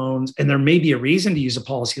policy loans, and there may be a reason to use a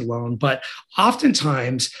policy loan, but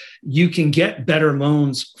oftentimes you can get better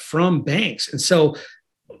loans from banks. And so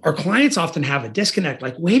our clients often have a disconnect,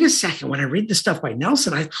 like, wait a second, when I read this stuff by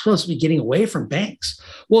Nelson, I'm supposed to be getting away from banks.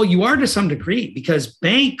 Well, you are to some degree, because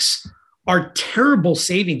banks are terrible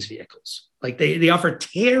savings vehicles. Like they offer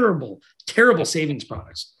terrible savings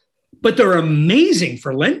products, but they're amazing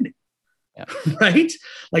for lending. Yeah. Right?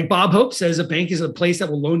 Like Bob Hope says, a bank is a place that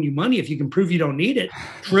will loan you money if you can prove you don't need it.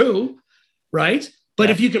 True. Right? But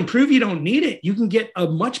if you can prove you don't need it, you can get a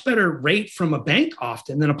much better rate from a bank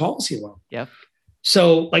often than a policy loan. Yep.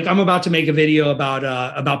 So like I'm about to make a video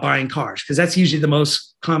about buying cars, because that's usually the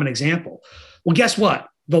most common example. Well, guess what?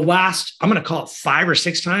 The last, I'm going to call it 5 or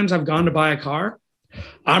 6 times I've gone to buy a car,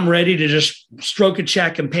 I'm ready to just stroke a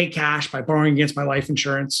check and pay cash by borrowing against my life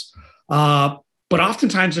insurance. But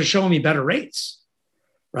oftentimes they're showing me better rates,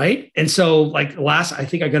 right? And so like I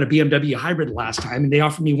think I got a BMW hybrid last time and they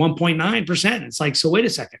offered me 1.9%. It's like, so wait a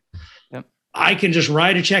second. Yep. I can just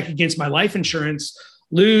write a check against my life insurance,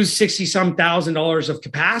 lose $60-some thousand of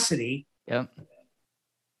capacity. Yep.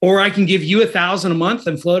 Or I can give you $1,000 a month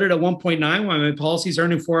and float it at 1.9 while my policy's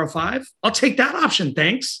earning 405. I'll take that option.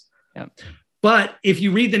 Thanks. Yep. But if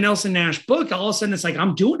you read the Nelson Nash book, all of a sudden it's like,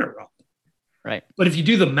 I'm doing it wrong. Right. But if you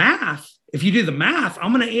do the math,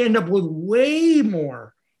 I'm going to end up with way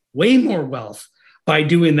more wealth by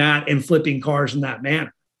doing that and flipping cars in that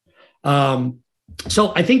manner.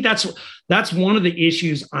 So I think that's one of the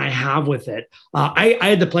issues I have with it. I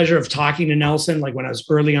had the pleasure of talking to Nelson, like when I was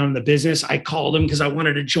early on in the business. I called him because I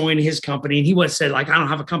wanted to join his company, and he said, like, I don't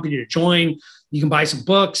have a company to join. You can buy some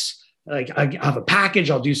books. Like, I have a package.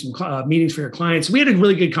 I'll do some meetings for your clients. We had a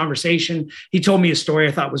really good conversation. He told me a story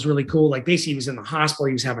I thought was really cool. Like basically he was in the hospital,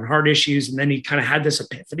 he was having heart issues. And then he kind of had this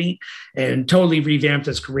epiphany and totally revamped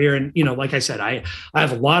his career. And, like I said, I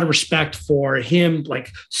have a lot of respect for him,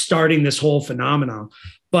 like starting this whole phenomenon,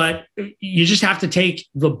 but you just have to take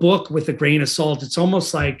the book with a grain of salt. It's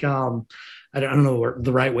almost like, I don't know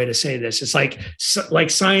the right way to say this. It's like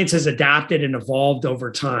science has adapted and evolved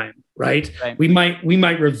over time, right? We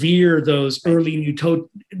might revere those early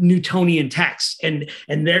Newtonian texts, and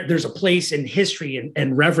there's a place in history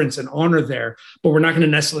and reverence and honor there, but we're not going to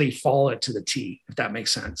necessarily follow it to the T, if that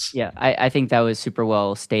makes sense. Yeah, I think that was super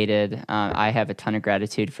well stated. I have a ton of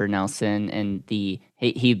gratitude for Nelson and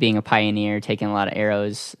he being a pioneer, taking a lot of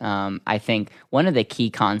arrows. I think one of the key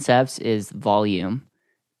concepts is volume.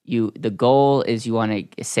 The goal is you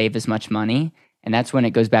want to save as much money, and that's when it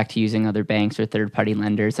goes back to using other banks or third-party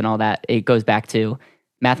lenders and all that. It goes back to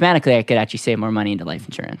mathematically, I could actually save more money into life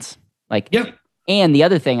insurance. And the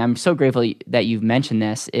other thing, I'm so grateful that you've mentioned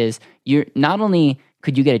this, is you're not only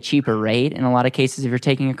could you get a cheaper rate in a lot of cases if you're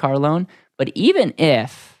taking a car loan, but even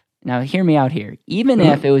if, now hear me out here, even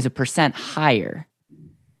if it was 1% higher,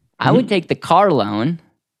 I would take the car loan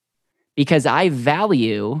because I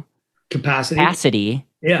value capacity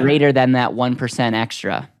greater than that 1%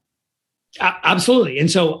 extra. Absolutely. And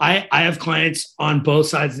so I have clients on both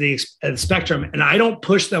sides of the spectrum, and I don't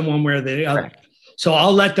push them one way or the other. Correct. So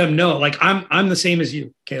I'll let them know, like, I'm the same as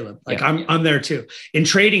you, Caleb. Like I'm there too. In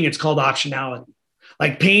trading, it's called optionality.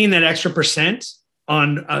 Like paying that extra percent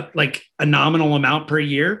on like a nominal amount per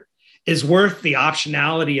year is worth the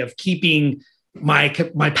optionality of keeping my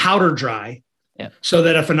powder dry. Yeah. So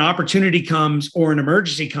that if an opportunity comes or an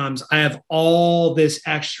emergency comes, I have all this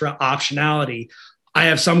extra optionality. I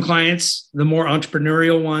have some clients, the more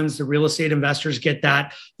entrepreneurial ones, the real estate investors get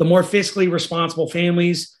that. The more fiscally responsible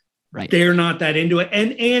families, right, they're not that into it.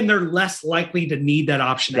 And they're less likely to need that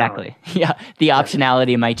optionality. Exactly. Yeah. The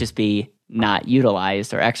optionality might just be not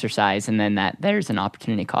utilized or exercised. And then there's an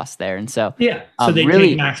opportunity cost there. And so, so they really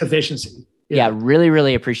take max efficiency. Yeah, really,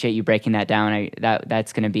 really appreciate you breaking that down.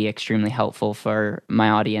 That's going to be extremely helpful for my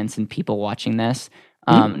audience and people watching this.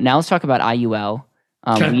 Now let's talk about IUL.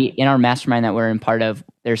 We, in our mastermind that we're in part of,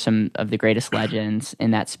 there's some of the greatest legends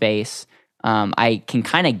in that space. I can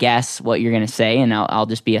kind of guess what you're going to say, and I'll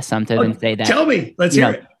just be assumptive and say that. Tell me, let's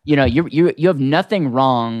hear it. You have nothing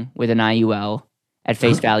wrong with an IUL at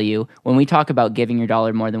face value. When we talk about giving your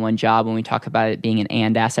dollar more than one job, when we talk about it being an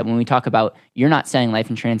and asset, when we talk about you're not selling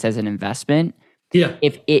life insurance as an investment,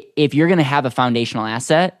 if you're going to have a foundational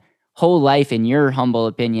asset, whole life, in your humble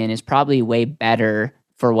opinion, is probably way better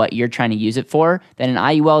for what you're trying to use it for than an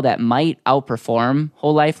IUL that might outperform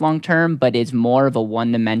whole life long term, but is more of a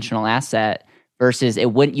one-dimensional asset versus you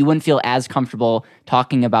wouldn't feel as comfortable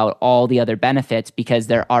talking about all the other benefits because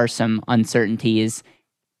there are some uncertainties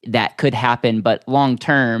that could happen, but long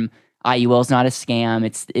term, IUL is not a scam.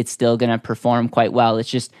 It's still going to perform quite well. It's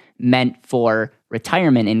just meant for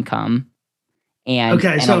retirement income, And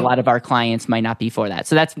a lot of our clients might not be for that.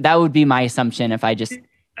 So that would be my assumption if I just.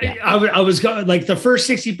 Yeah. I was like the first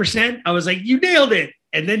 60%, I was like, you nailed it.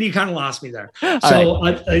 And then you kind of lost me there.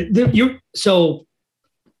 So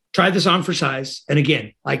try this on for size. And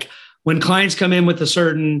again, like when clients come in with a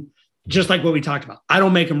certain, just like what we talked about, I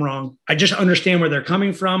don't make them wrong. I just understand where they're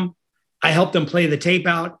coming from. I help them play the tape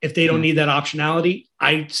out. If they don't need that optionality,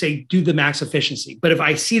 I say do the max efficiency. But if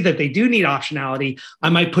I see that they do need optionality, I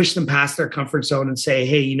might push them past their comfort zone and say,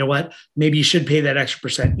 hey, you know what? Maybe you should pay that extra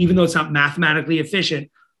percent, even though it's not mathematically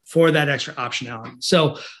efficient for that extra optionality.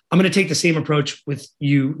 So I'm going to take the same approach with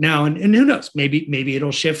you now. And who knows, maybe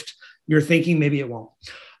it'll shift your thinking. Maybe it won't.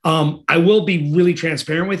 I will be really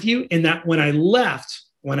transparent with you in that when I left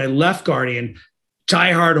Guardian,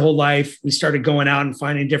 die hard whole life, we started going out and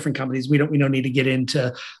finding different companies. We don't need to get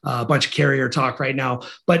into a bunch of carrier talk right now,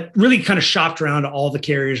 but really kind of shopped around to all the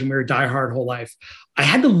carriers and we were die hard whole life. I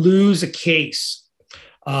had to lose a case.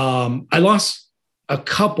 I lost a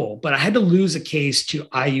couple, but I had to lose a case to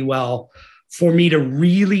IUL for me to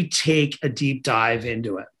really take a deep dive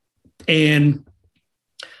into it. And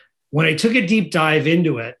when I took a deep dive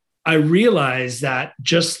into it, I realized that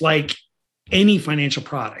just like any financial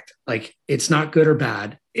product, like it's not good or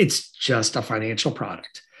bad, it's just a financial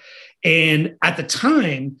product. And at the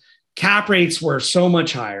time, cap rates were so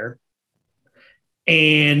much higher.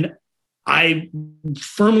 And I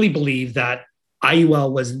firmly believe that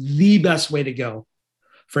IUL was the best way to go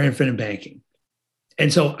for infinite banking.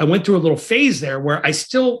 And so I went through a little phase there where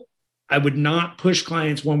I would not push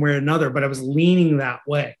clients one way or another, but I was leaning that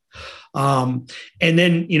way. And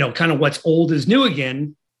then, kind of what's old is new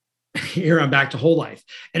again. Here I'm back to whole life.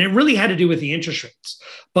 And it really had to do with the interest rates.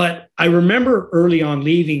 But I remember early on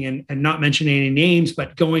leaving and not mentioning any names,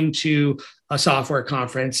 but going to a software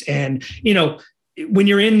conference. And, when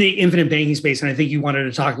you're in the infinite banking space, and I think you wanted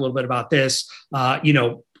to talk a little bit about this,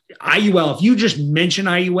 IUL, if you just mention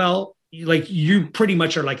IUL, like you pretty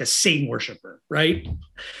much are like a Satan worshiper, right?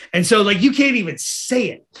 And so like you can't even say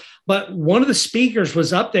it. But one of the speakers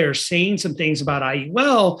was up there saying some things about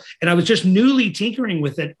IUL, and I was just newly tinkering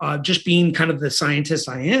with it, just being kind of the scientist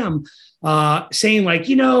I am, saying like,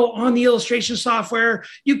 on the illustration software,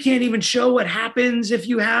 you can't even show what happens if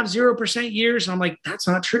you have 0% years. And I'm like, that's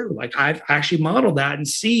not true. Like I've actually modeled that and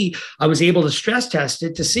I was able to stress test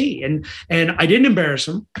it to see. And I didn't embarrass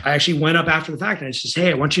them. I actually went up after the fact and I just,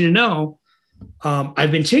 hey, I want you to know,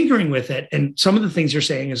 I've been tinkering with it. And some of the things you're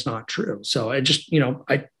saying is not true. So I just,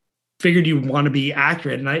 I figured you want to be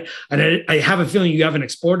accurate. And I have a feeling you haven't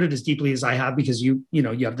explored it as deeply as I have because you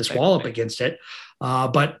have this wall up against it.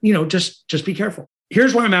 But just be careful.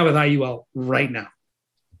 Here's where I'm at with IUL right now.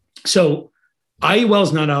 So IUL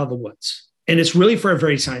is not out of the woods, and it's really for a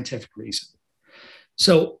very scientific reason.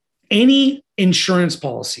 So any insurance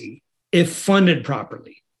policy, if funded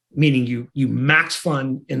properly, meaning you max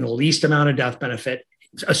fund in the least amount of death benefit,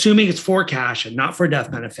 assuming it's for cash and not for death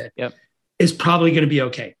benefit, is probably going to be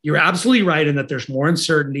okay. You're absolutely right in that there's more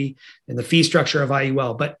uncertainty in the fee structure of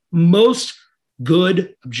IUL, but most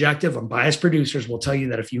good, objective, unbiased producers will tell you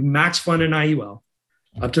that if you max fund an IUL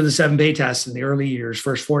up to the 7-pay test in the early years,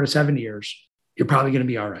 first 4 to 7 years, you're probably going to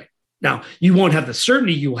be all right. Now, you won't have the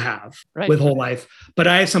certainty you have with whole life, but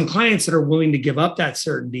I have some clients that are willing to give up that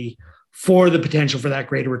certainty for the potential for that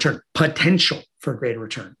greater return, potential for greater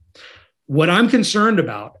return. What I'm concerned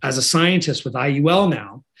about as a scientist with IUL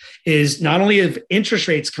now is not only have interest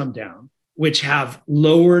rates come down, which have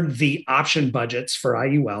lowered the option budgets for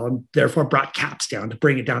IUL and therefore brought caps down to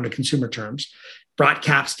bring it down to consumer terms, brought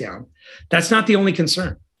caps down. That's not the only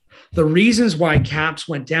concern. The reasons why caps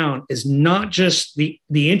went down is not just the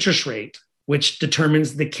interest rate, which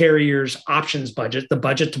determines the carrier's options budget, the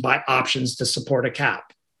budget to buy options to support a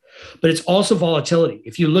cap, but it's also volatility.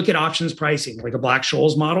 If you look at options pricing, like a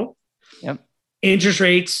Black-Scholes model, interest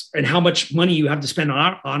rates and how much money you have to spend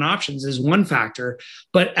on options is one factor.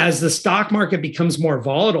 But as the stock market becomes more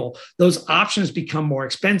volatile, those options become more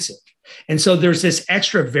expensive. And so there's this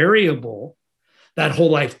extra variable that whole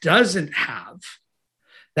life doesn't have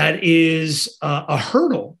that is a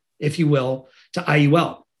hurdle, if you will, to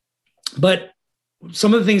IUL. But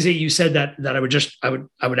some of the things that you said that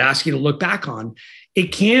I would ask you to look back on,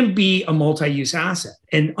 it can be a multi-use asset.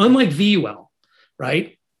 And unlike VUL,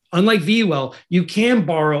 right? Unlike VUL, you can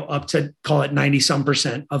borrow up to, call it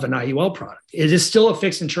 90% of an IUL product. It is still a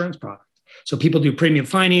fixed insurance product. So people do premium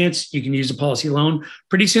finance. You can use a policy loan.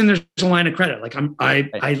 Pretty soon there's a line of credit. Like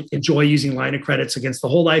I enjoy using line of credits against the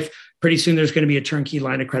whole life. Pretty soon there's going to be a turnkey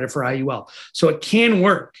line of credit for IUL. So it can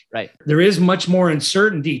work. Right. There is much more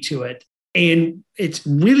uncertainty to it. And it's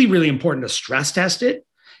really, really important to stress test it.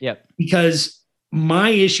 Yep. Because my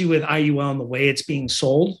issue with IUL and the way it's being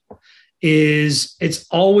sold is it's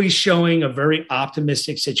always showing a very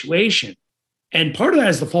optimistic situation. And part of that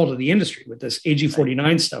is the fault of the industry with this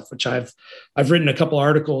AG49 stuff, which I've written a couple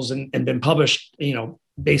articles and been published,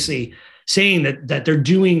 basically saying that they're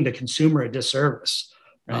doing the consumer a disservice.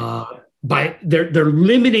 Right. By they're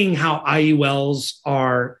limiting how IULs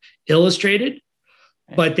are illustrated,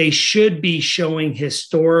 but they should be showing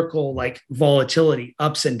historical like volatility,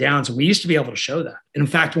 ups and downs. And we used to be able to show that. And in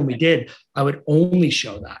fact, when we did, I would only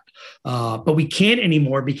show that. But we can't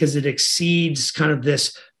anymore because it exceeds kind of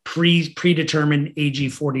this predetermined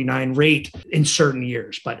AG49 rate in certain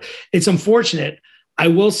years. But it's unfortunate. I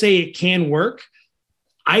will say it can work.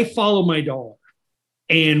 I follow my dollar.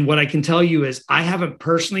 And what I can tell you is I haven't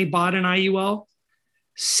personally bought an IUL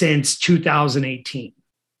since 2018.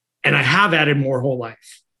 And I have added more whole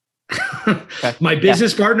life. Okay. My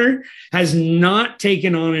business partner has not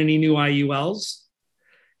taken on any new IULs.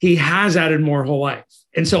 He has added more whole life.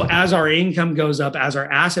 And so as our income goes up, as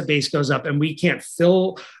our asset base goes up, and we can't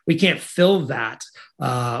fill that,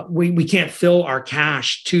 we can't fill our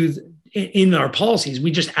cash in our policies.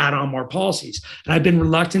 We just add on more policies. And I've been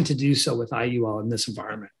reluctant to do so with IUL in this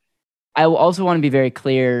environment. I also want to be very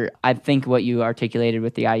clear. I think what you articulated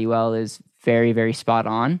with the IUL is very, very spot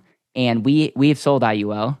on. And we've sold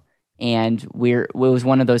IUL, and it was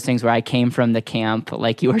one of those things where I came from the camp,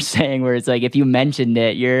 like you were saying, where it's like, if you mentioned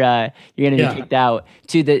it, you're going to be kicked out,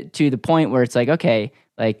 to the point where it's like, okay,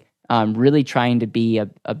 like really trying to be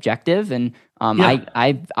objective. And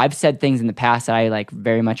I've said things in the past that I like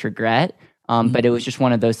very much regret. But it was just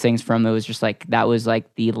one of those things it was just like, that was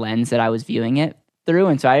like the lens that I was viewing it through.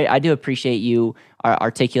 And so I do appreciate you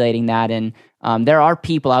articulating that. And there are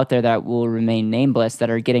people out there that will remain nameless that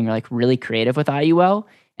are getting like really creative with IUL.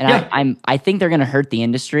 And I think they're going to hurt the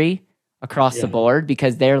industry across the board,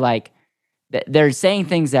 because they're saying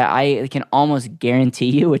things that I can almost guarantee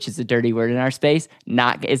you, which is a dirty word in our space,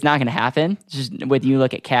 it's not going to happen. Just when you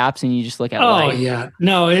look at caps and you just look at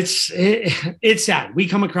no, it's sad. We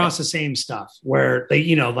come across the same stuff where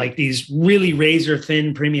like these really razor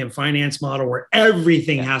thin premium finance model where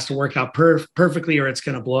everything has to work out perfectly or it's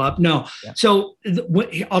going to blow up. No. Yeah. So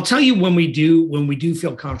I'll tell you, when we do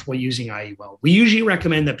feel comfortable using IUL, we usually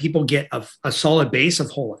recommend that people get a solid base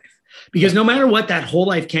of whole life. Because no matter what, that whole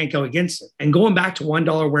life can't go against it. And going back to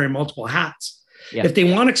 $1 wearing multiple hats, if they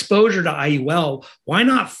want exposure to IUL, why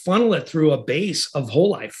not funnel it through a base of whole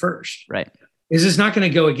life first? Right. Because it's not going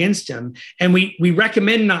to go against them. And we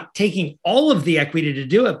recommend not taking all of the equity to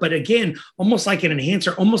do it. But again, almost like an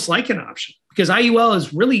enhancer, almost like an option, because IUL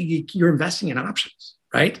is really, you're investing in options,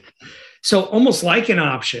 right? So almost like an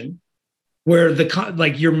option where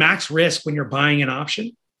your max risk when you're buying an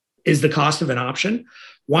option is the cost of an option.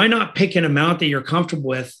 Why not pick an amount that you're comfortable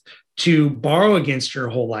with to borrow against your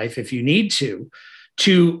whole life if you need to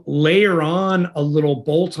layer on a little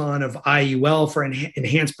bolt-on of IUL for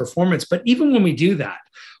enhanced performance? But even when we do that,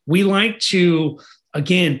 we like to,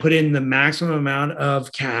 again, put in the maximum amount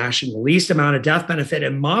of cash and the least amount of death benefit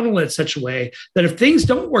and model it such a way that if things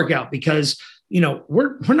don't work out, because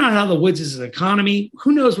we're not out of the woods as an economy,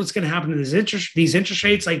 who knows what's going to happen to these interest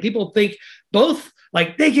rates? Like, people think both,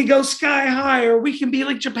 like, they could go sky high, or we can be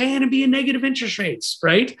like Japan and be in negative interest rates,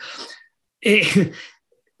 right?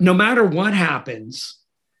 No matter what happens,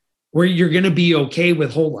 where you're going to be okay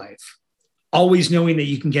with whole life, always knowing that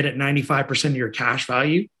you can get at 95% of your cash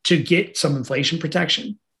value to get some inflation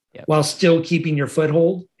protection while still keeping your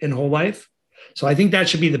foothold in whole life. So I think that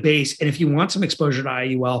should be the base. And if you want some exposure to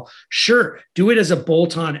IUL, sure, do it as a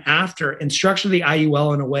bolt-on after, and structure the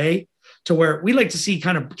IUL in a way to where we like to see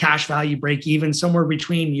kind of cash value break even somewhere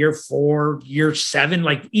between year 4, year 7,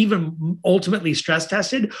 like even ultimately stress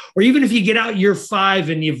tested, or even if you get out year 5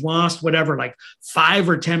 and you've lost whatever, like 5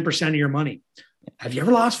 or 10% of your money. Have you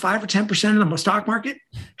ever lost 5 or 10% in the stock market?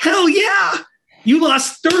 Hell yeah. You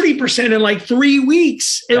lost 30% in like 3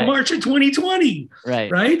 weeks in March of 2020.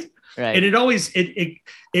 Right. And it always,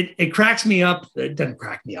 it cracks me up. It doesn't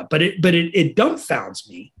crack me up, but it dumbfounds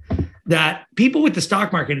me that people with the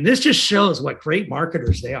stock market, and this just shows what great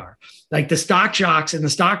marketers they are, like the stock jocks in the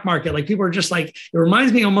stock market, like people are just like, it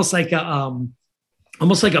reminds me almost like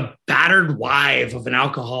a battered wife of an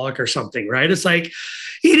alcoholic or something, right? It's like,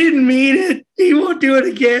 he didn't mean it. He won't do it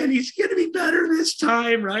again. He's going to be better this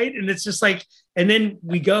time. Right. And it's just like, and then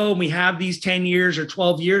we go and we have these 10 years or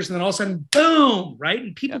 12 years, and then all of a sudden, boom, right?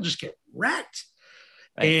 And people just get wrecked.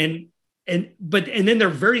 Right. And then they're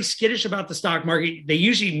very skittish about the stock market. They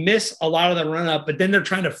usually miss a lot of the run up, but then they're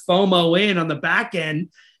trying to FOMO in on the back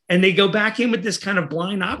end, and they go back in with this kind of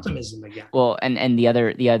blind optimism again. Well, and the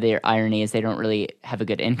other irony is they don't really have a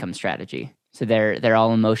good income strategy. So they're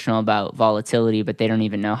all emotional about volatility, but they don't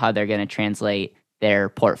even know how they're going to translate their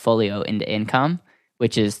portfolio into income,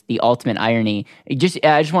 which is the ultimate irony. I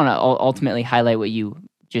just want to ultimately highlight what you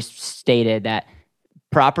just stated, that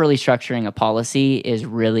properly structuring a policy is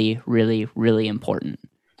really, really, really important.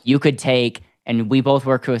 You could take, and we both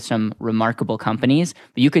work with some remarkable companies,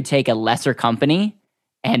 but you could take a lesser company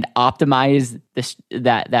and optimize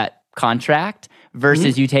that contract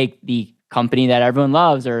versus you take the company that everyone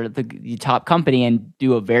loves or the top company and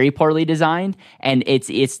do a very poorly designed, and it's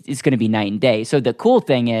going to be night and day. So the cool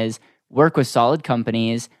thing is work with solid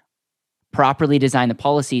companies, properly design the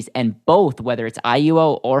policies, and both, whether it's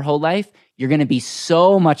IUO or whole life, you're going to be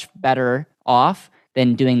so much better off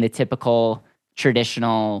than doing the typical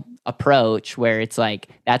traditional approach where it's like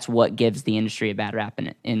that's what gives the industry a bad rap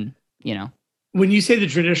in When you say the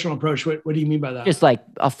traditional approach, what do you mean by that? Just like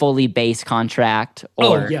a fully base contract,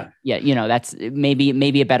 or that's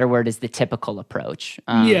maybe a better word is the typical approach.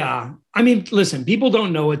 I mean, listen, people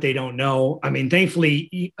don't know what they don't know. I mean,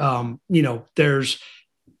 thankfully, there's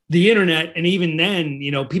the internet, and even then,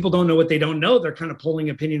 people don't know what they don't know. They're kind of pulling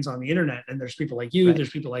opinions on the internet, and there's people like you, right. There's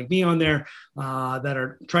people like me on there that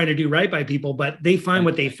are trying to do right by people, but they find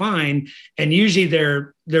what they find, and usually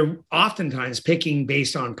they're oftentimes picking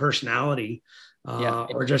based on personality.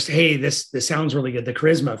 Or just, hey, this sounds really good. The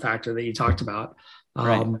charisma factor that you talked about.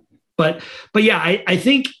 But yeah, I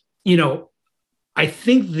think the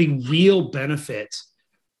real benefit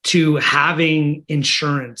to having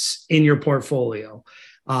insurance in your portfolio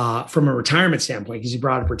from a retirement standpoint, because you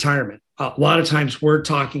brought up retirement, a lot of times we're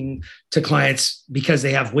talking to clients because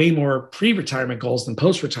they have way more pre-retirement goals than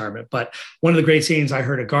post-retirement. But one of the great sayings I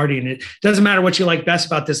heard at Guardian, it doesn't matter what you like best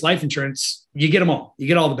about this life insurance, you get them all. You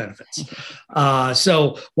get all the benefits.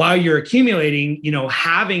 So while you're accumulating,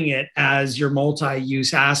 having it as your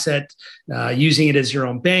multi-use asset, using it as your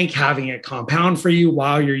own bank, having it compound for you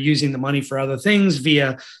while you're using the money for other things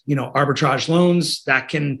via, arbitrage loans, that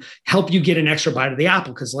can help you get an extra bite of the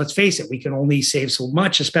apple. Because let's face it, we can only save so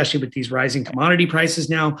much, especially with these rising commodity prices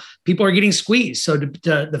now. People are getting squeezed. So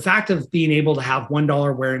the fact of being able to have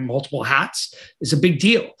 $1 wearing multiple hats is a big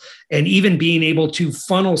deal. And even being able to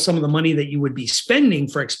funnel some of the money that you would be spending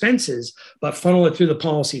for expenses, but funnel it through the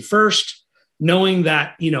policy first, knowing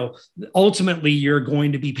that, ultimately you're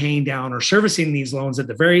going to be paying down or servicing these loans at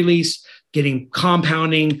the very least, getting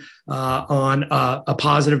compounding on a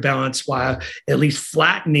positive balance while at least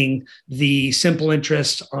flattening the simple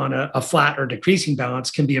interest on a flat or decreasing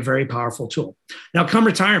balance can be a very powerful tool. Now, come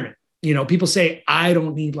retirement. People say, I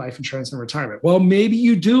don't need life insurance in retirement. Well, maybe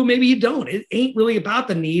you do, maybe you don't. It ain't really about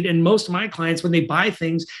the need. And most of my clients, when they buy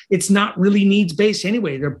things, it's not really needs-based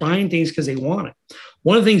anyway. They're buying things because they want it.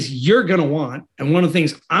 One of the things you're going to want, and one of the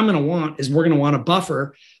things I'm going to want, is we're going to want a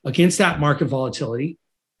buffer against that market volatility.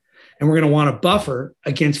 And we're going to want a buffer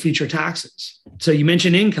against future taxes. So you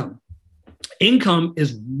mentioned income. Income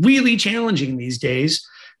is really challenging these days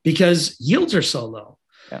because yields are so low.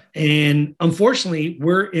 Yeah. And unfortunately,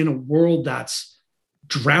 we're in a world that's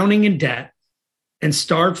drowning in debt and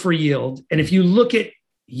starved for yield. And if you look at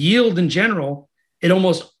yield in general, it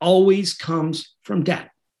almost always comes from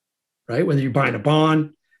debt, right? Whether you're buying a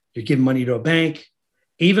bond, you're giving money to a bank,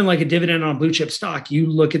 even like a dividend on a blue chip stock, you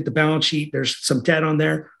look at the balance sheet, there's some debt on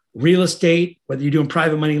there. Real estate, whether you're doing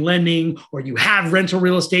private money lending or you have rental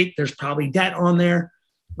real estate, there's probably debt on there,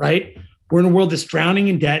 right? We're in a world that's drowning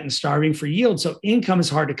in debt and starving for yield. So income is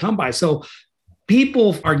hard to come by. So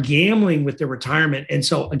people are gambling with their retirement. And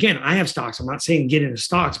so again, I have stocks. I'm not saying get into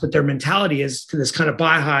stocks, but their mentality is to this kind of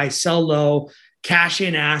buy high, sell low, cash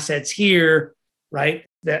in assets here, right?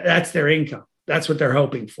 That's their income. That's what they're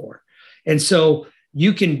hoping for. And so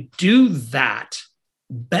you can do that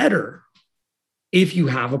better if you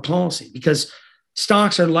have a policy, because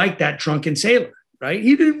stocks are like that drunken sailor, right?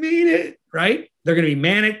 You didn't mean it, right? They're going to be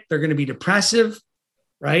manic. They're going to be depressive,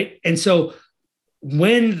 right? And so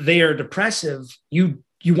when they are depressive, you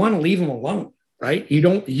want to leave them alone, right? You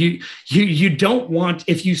don't want,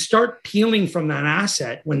 if you start peeling from that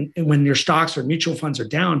asset when your stocks or mutual funds are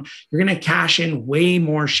down, you're going to cash in way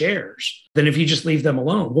more shares than if you just leave them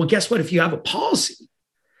alone. Well, guess what? If you have a policy,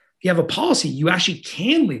 you actually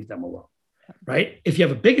can leave them alone, right? If you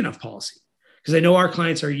have a big enough policy. Because I know our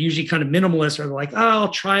clients are usually kind of minimalist, or they're like, oh, I'll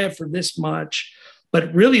try it for this much.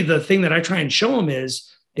 But really the thing that I try and show them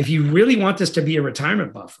is, if you really want this to be a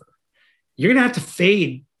retirement buffer, you're going to have to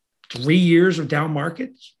fade 3 years of down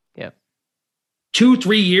markets. Yep.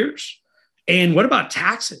 2-3 years. And what about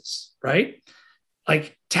taxes, right?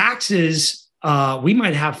 Like taxes, we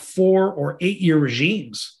might have 4 or 8 year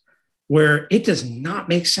regimes where it does not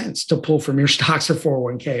make sense to pull from your stocks or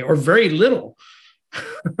 401k, or very little.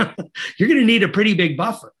 you're going to need a pretty big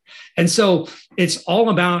buffer. And so it's all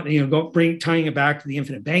about, tying it back to the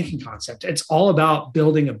infinite banking concept. It's all about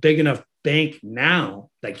building a big enough bank now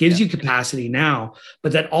that gives you capacity now,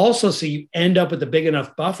 but that also, so you end up with a big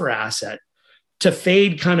enough buffer asset to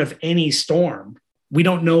fade kind of any storm. We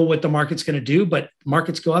don't know what the market's going to do, but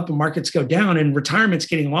markets go up and markets go down, and retirement's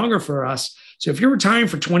getting longer for us. So if you're retiring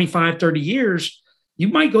for 25, 30 years, you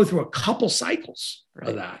might go through a couple cycles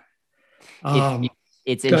of that.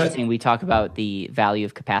 It's interesting. We talk about the value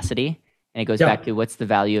of capacity, and it goes back to what's the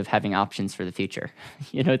value of having options for the future.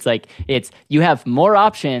 It's like you have more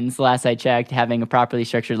options. Last I checked, having a properly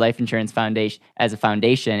structured life insurance foundation as a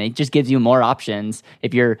foundation, it just gives you more options.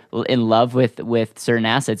 If you're in love with certain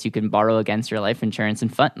assets, you can borrow against your life insurance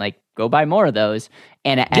and go buy more of those.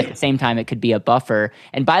 And at the same time, it could be a buffer.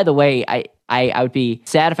 And by the way, I would be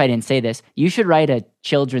sad if I didn't say this. You should write a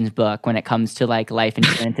children's book when it comes to life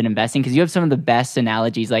insurance and investing, because you have some of the best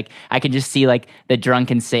analogies. I can just see the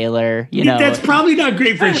drunken sailor, That's probably not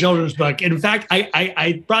great for a children's book. In fact,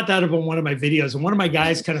 I brought that up on one of my videos, and one of my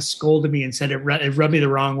guys kind of scolded me and said it rubbed me the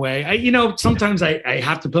wrong way. Sometimes I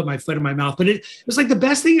have to put my foot in my mouth, but it was the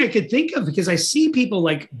best thing I could think of, because I see people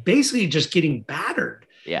basically just getting battered.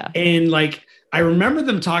 Yeah. And I remember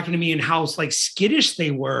them talking to me and how skittish they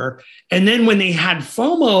were. And then when they had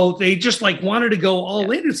FOMO, they just wanted to go all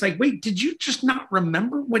in. It's wait, did you just not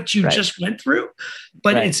remember what you just went through?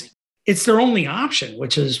 But it's their only option,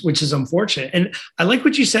 which is unfortunate. And I like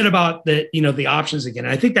what you said about the options again.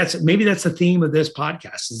 I think that's the theme of this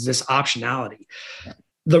podcast, is this optionality.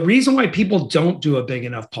 The reason why people don't do a big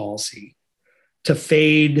enough policy to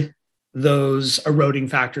fade those eroding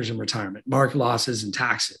factors in retirement, market losses and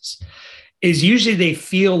taxes, is usually they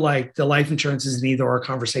feel like the life insurance is an either or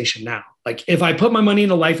conversation now. If I put my money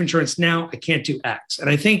into life insurance now, I can't do X. And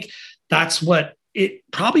I think that's what it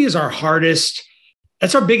probably is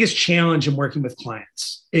that's our biggest challenge in working with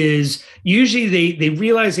clients, is usually they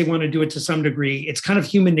realize they want to do it to some degree. It's kind of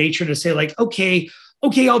human nature to say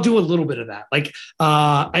okay, I'll do a little bit of that.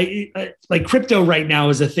 Crypto right now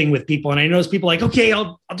is a thing with people. And I notice people okay,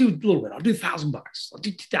 I'll do a little bit. I'll do $1,000. I'll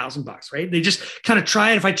do $2,000, right? They just kind of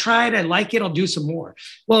try it. If I try it, I like it, I'll do some more.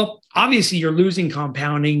 Well, obviously you're losing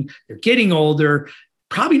compounding. You're getting older,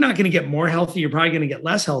 probably not going to get more healthy. You're probably going to get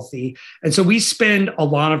less healthy. And so we spend a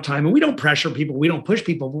lot of time, and we don't pressure people. We don't push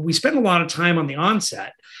people, but we spend a lot of time on the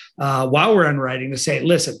onset while we're underwriting to say,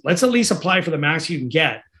 listen, let's at least apply for the max you can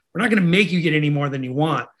get. We're not going to make you get any more than you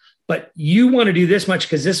want, but you want to do this much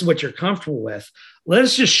because this is what you're comfortable with. Let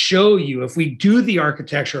us just show you, if we do the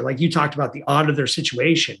architecture, like you talked about, the odd of their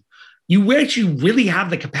situation, you actually really have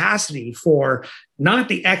the capacity for not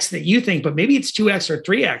the X that you think, but maybe it's 2X or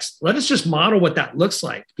 3X. Let us just model what that looks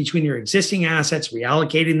like between your existing assets,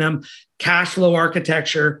 reallocating them, cash flow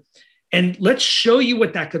architecture, and let's show you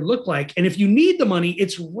what that could look like. And if you need the money,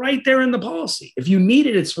 it's right there in the policy. If you need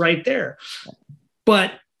it, it's right there.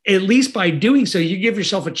 But at least by doing so, you give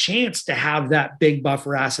yourself a chance to have that big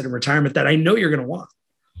buffer asset in retirement that I know you're going to want.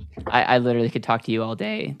 I literally could talk to you all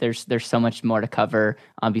day. There's so much more to cover.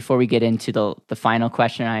 Before we get into the final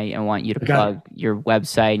question, I want you to plug your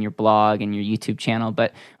website and your blog and your YouTube channel.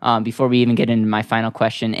 But before we even get into my final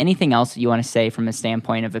question, anything else that you want to say from a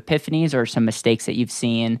standpoint of epiphanies or some mistakes that you've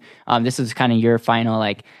seen? This is kind of your final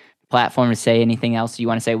platform to say anything else you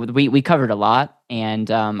want to say. We covered a lot, and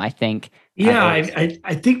I think. Yeah,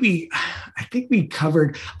 I think we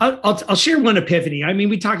covered. I'll share one epiphany. I mean,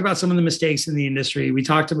 we talked about some of the mistakes in the industry. We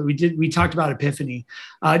talked about epiphany.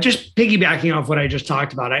 Just piggybacking off what I just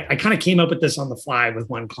talked about, I kind of came up with this on the fly with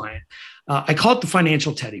one client. I call it the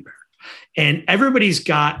financial teddy bear, and everybody's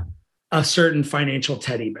got a certain financial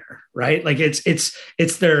teddy bear, right?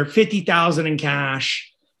 It's their 50,000 in cash.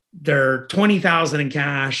 They're 20,000 in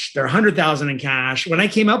cash. They're 100,000 in cash. When I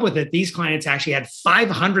came up with it, these clients actually had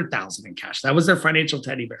 500,000 in cash. That was their financial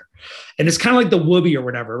teddy bear. And it's kind of like the whoopee or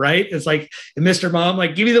whatever, right? It's like Mr. Mom,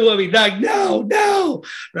 give me the whoopee. No,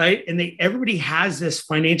 right? And everybody has this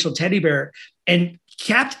financial teddy bear, and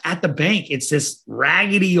kept at the bank, it's this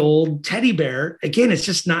raggedy old teddy bear. Again, it's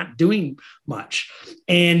just not doing much.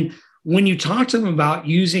 And when you talk to them about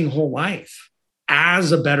using whole life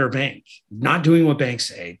as a better bank, not doing what banks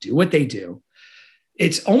say, do what they do,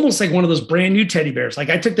 it's almost like one of those brand new teddy bears.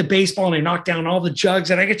 I took the baseball and I knocked down all the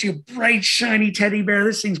jugs, and I get you a bright, shiny teddy bear.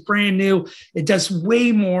 This thing's brand new. It does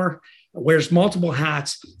way more, wears multiple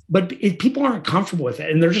hats, but people aren't comfortable with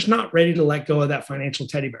it, and they're just not ready to let go of that financial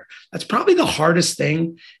teddy bear. That's probably the hardest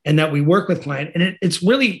thing, and that we work with clients. And it's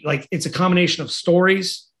really it's a combination of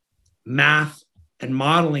stories, math, and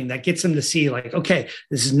modeling that gets them to see okay,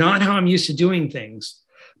 this is not how I'm used to doing things,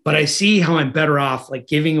 but I see how I'm better off like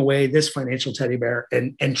giving away this financial teddy bear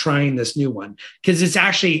and trying this new one because it's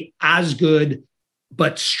actually as good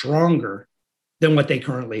but stronger than what they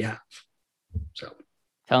currently have. So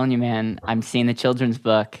telling you, man, I'm seeing the children's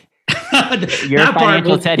book. Your that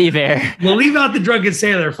financial teddy bear. We'll leave out the drunken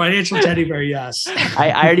sailor. Financial teddy bear, yes.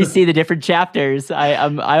 I already see the different chapters. I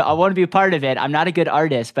want to be a part of it. I'm not a good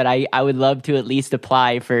artist, but I would love to at least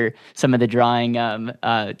apply for some of the drawing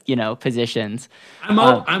positions.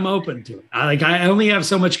 I'm open to it. I only have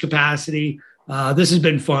so much capacity. This has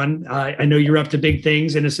been fun. I know you're up to big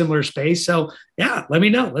things in a similar space. So yeah, let me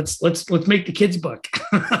know. Let's make the kids book.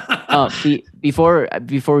 Before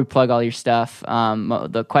we plug all your stuff,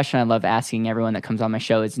 the question I love asking everyone that comes on my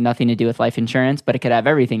show is nothing to do with life insurance, but it could have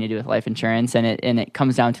everything to do with life insurance. And it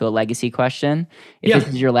comes down to a legacy question. If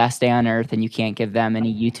this is your last day on earth and you can't give them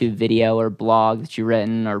any YouTube video or blog that you've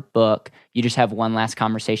written or book, you just have one last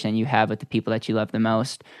conversation you have with the people that you love the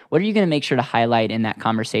most. What are you going to make sure to highlight in that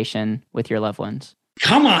conversation with your loved ones?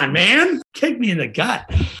 Come on, man. Kick me in the gut.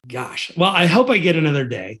 Gosh. Well, I hope I get another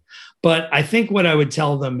day. But I think what I would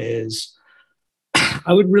tell them is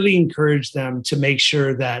I would really encourage them to make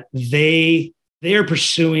sure that they are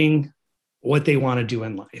pursuing what they want to do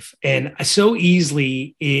in life. And so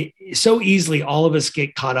easily, all of us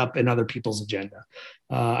get caught up in other people's agenda.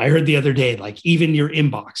 I heard the other day, like even your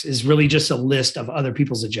inbox is really just a list of other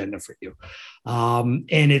people's agenda for you.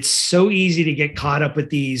 And it's so easy to get caught up with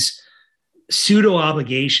these pseudo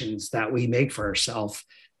obligations that we make for ourselves.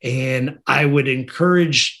 And I would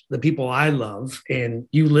encourage the people I love and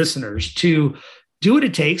you listeners to do what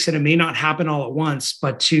it takes. And it may not happen all at once,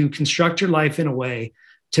 but to construct your life in a way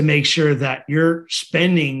to make sure that you're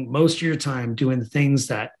spending most of your time doing the things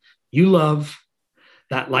that you love,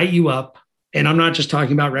 that light you up. And I'm not just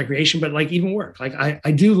talking about recreation, but like even work. Like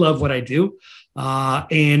I do love what I do.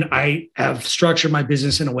 And I have structured my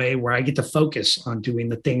business in a way where I get to focus on doing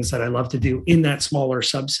the things that I love to do in that smaller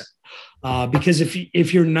subset. Because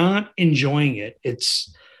if you're not enjoying it,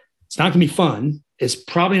 it's not going to be fun. It's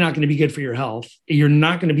probably not going to be good for your health. You're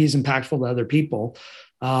not going to be as impactful to other people.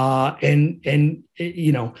 And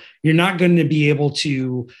you're not going to be able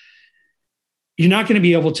to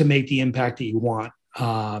make the impact that you want.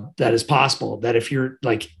 That is possible, that if you're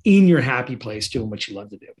like in your happy place doing what you love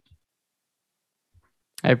to do.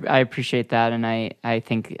 I appreciate that. And I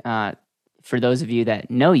think for those of you that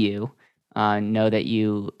know you, know that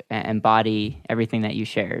you embody everything that you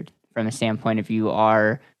shared from a standpoint of you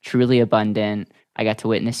are truly abundant. I got to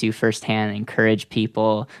witness you firsthand, encourage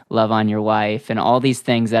people, love on your wife, and all these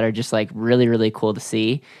things that are just like really, really cool to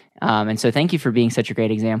see. And so thank you for being such a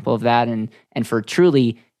great example of that and for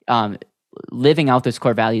truly living out those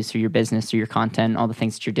core values through your business, through your content, all the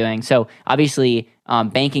things that you're doing. So obviously,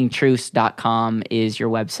 bankingtruths.com is your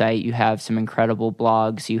website. You have some incredible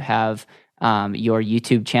blogs. You have your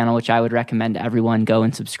YouTube channel, which I would recommend everyone go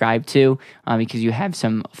and subscribe to because you have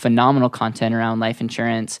some phenomenal content around life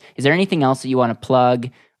insurance. Is there anything else that you want to plug?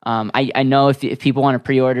 I know if people want to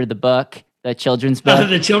pre-order the book, the children's book.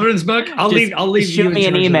 The children's book? I'll leave shoot me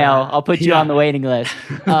an email. I'll put you on the waiting list.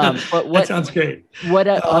 That sounds great. What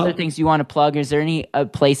other things do you want to plug? Is there any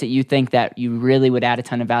place that you think that you really would add a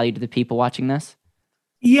ton of value to the people watching this?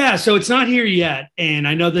 Yeah, so it's not here yet. And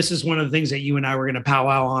I know this is one of the things that you and I were going to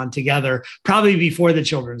powwow on together, probably before the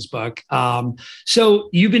children's book. So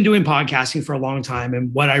you've been doing podcasting for a long time.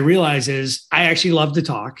 And what I realize is I actually love to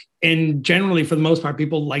talk. And generally, for the most part,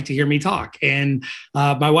 people like to hear me talk. And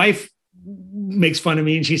my wife makes fun of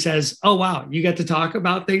me and she says, "Oh, wow, you get to talk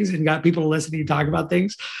about things and got people to listen to you talk about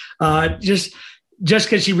things." Just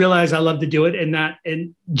because she realized I love to do it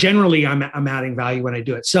and generally I'm adding value when I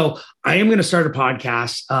do it. So I am going to start a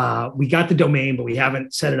podcast. We got the domain, but we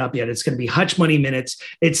haven't set it up yet. It's going to be Hutch Money Minutes.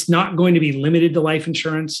 It's not going to be limited to life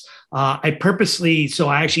insurance. I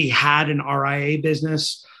actually had an RIA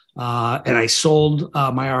business and I sold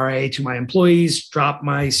my RIA to my employees, dropped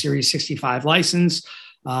my Series 65 license.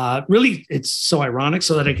 Really, it's so ironic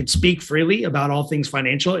so that I could speak freely about all things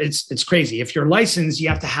financial. It's crazy. If you're licensed, you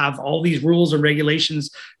have to have all these rules and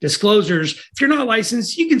regulations, disclosures. If you're not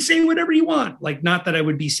licensed, you can say whatever you want. Like, not that I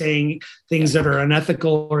would be saying things that are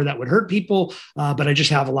unethical or that would hurt people, but I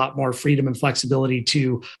just have a lot more freedom and flexibility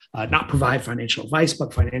to not provide financial advice,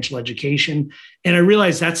 but financial education. And I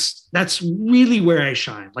realize that's really where I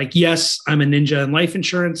shine. Like, yes, I'm a ninja in life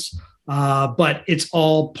insurance, but it's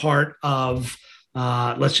all part of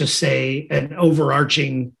let's just say an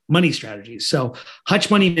overarching money strategy. So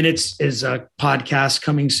Hutch Money Minutes is a podcast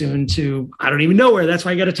coming soon to, I don't even know where. That's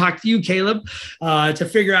why I got to talk to you, Caleb, to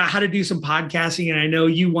figure out how to do some podcasting. And I know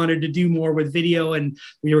you wanted to do more with video and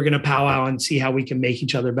we were going to powwow and see how we can make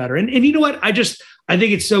each other better. And you know what? I I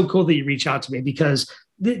think it's so cool that you reach out to me, because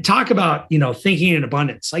talk about, thinking in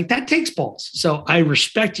abundance, like that takes balls. So I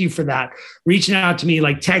respect you for that, reaching out to me.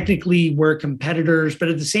 Like technically we're competitors, but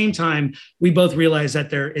at the same time, we both realize that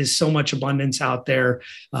there is so much abundance out there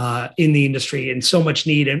in the industry and so much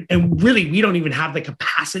need. And really, we don't even have the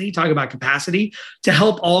capacity, talk about capacity, to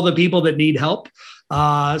help all the people that need help.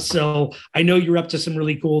 So I know you're up to some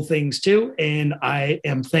really cool things too. And I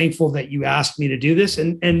am thankful that you asked me to do this,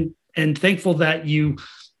 and thankful that you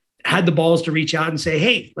had the balls to reach out and say,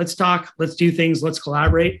 hey, let's talk, let's do things, let's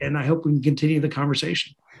collaborate. And I hope we can continue the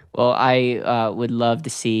conversation. Well, I would love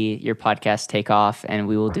to see your podcast take off, and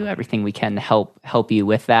we will do everything we can to help you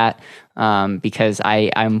with that. Because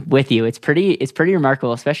I'm with you. It's pretty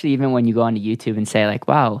remarkable, especially even when you go onto YouTube and say like,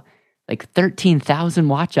 wow, like 13,000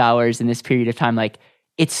 watch hours in this period of time. Like,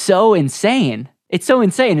 it's so insane. It's so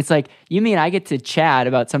insane. It's like, you mean I get to chat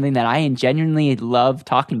about something that I genuinely love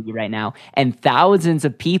talking to you right now, and thousands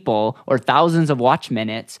of people or thousands of watch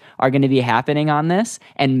minutes are going to be happening on this,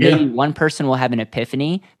 and maybe one person will have an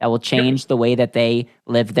epiphany that will change the way that they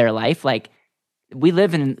live their life. Like, we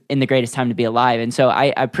live in the greatest time to be alive. And so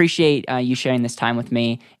I appreciate you sharing this time with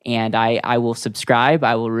me, and I will subscribe,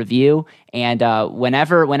 I will review, and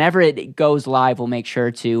whenever it goes live, we'll make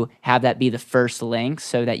sure to have that be the first link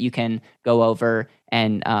so that you can go over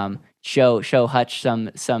and show Hutch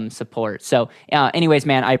some support. So anyways,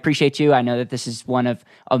 man, I appreciate you. I know that this is one of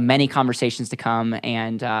many conversations to come,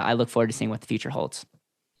 and I look forward to seeing what the future holds.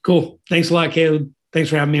 Cool. Thanks a lot, Caleb. Thanks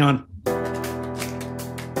for having me on.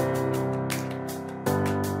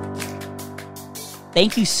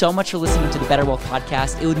 Thank you so much for listening to the Better Wealth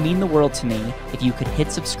Podcast. It would mean the world to me if you could hit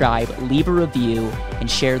subscribe, leave a review, and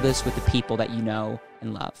share this with the people that you know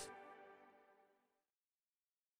and love.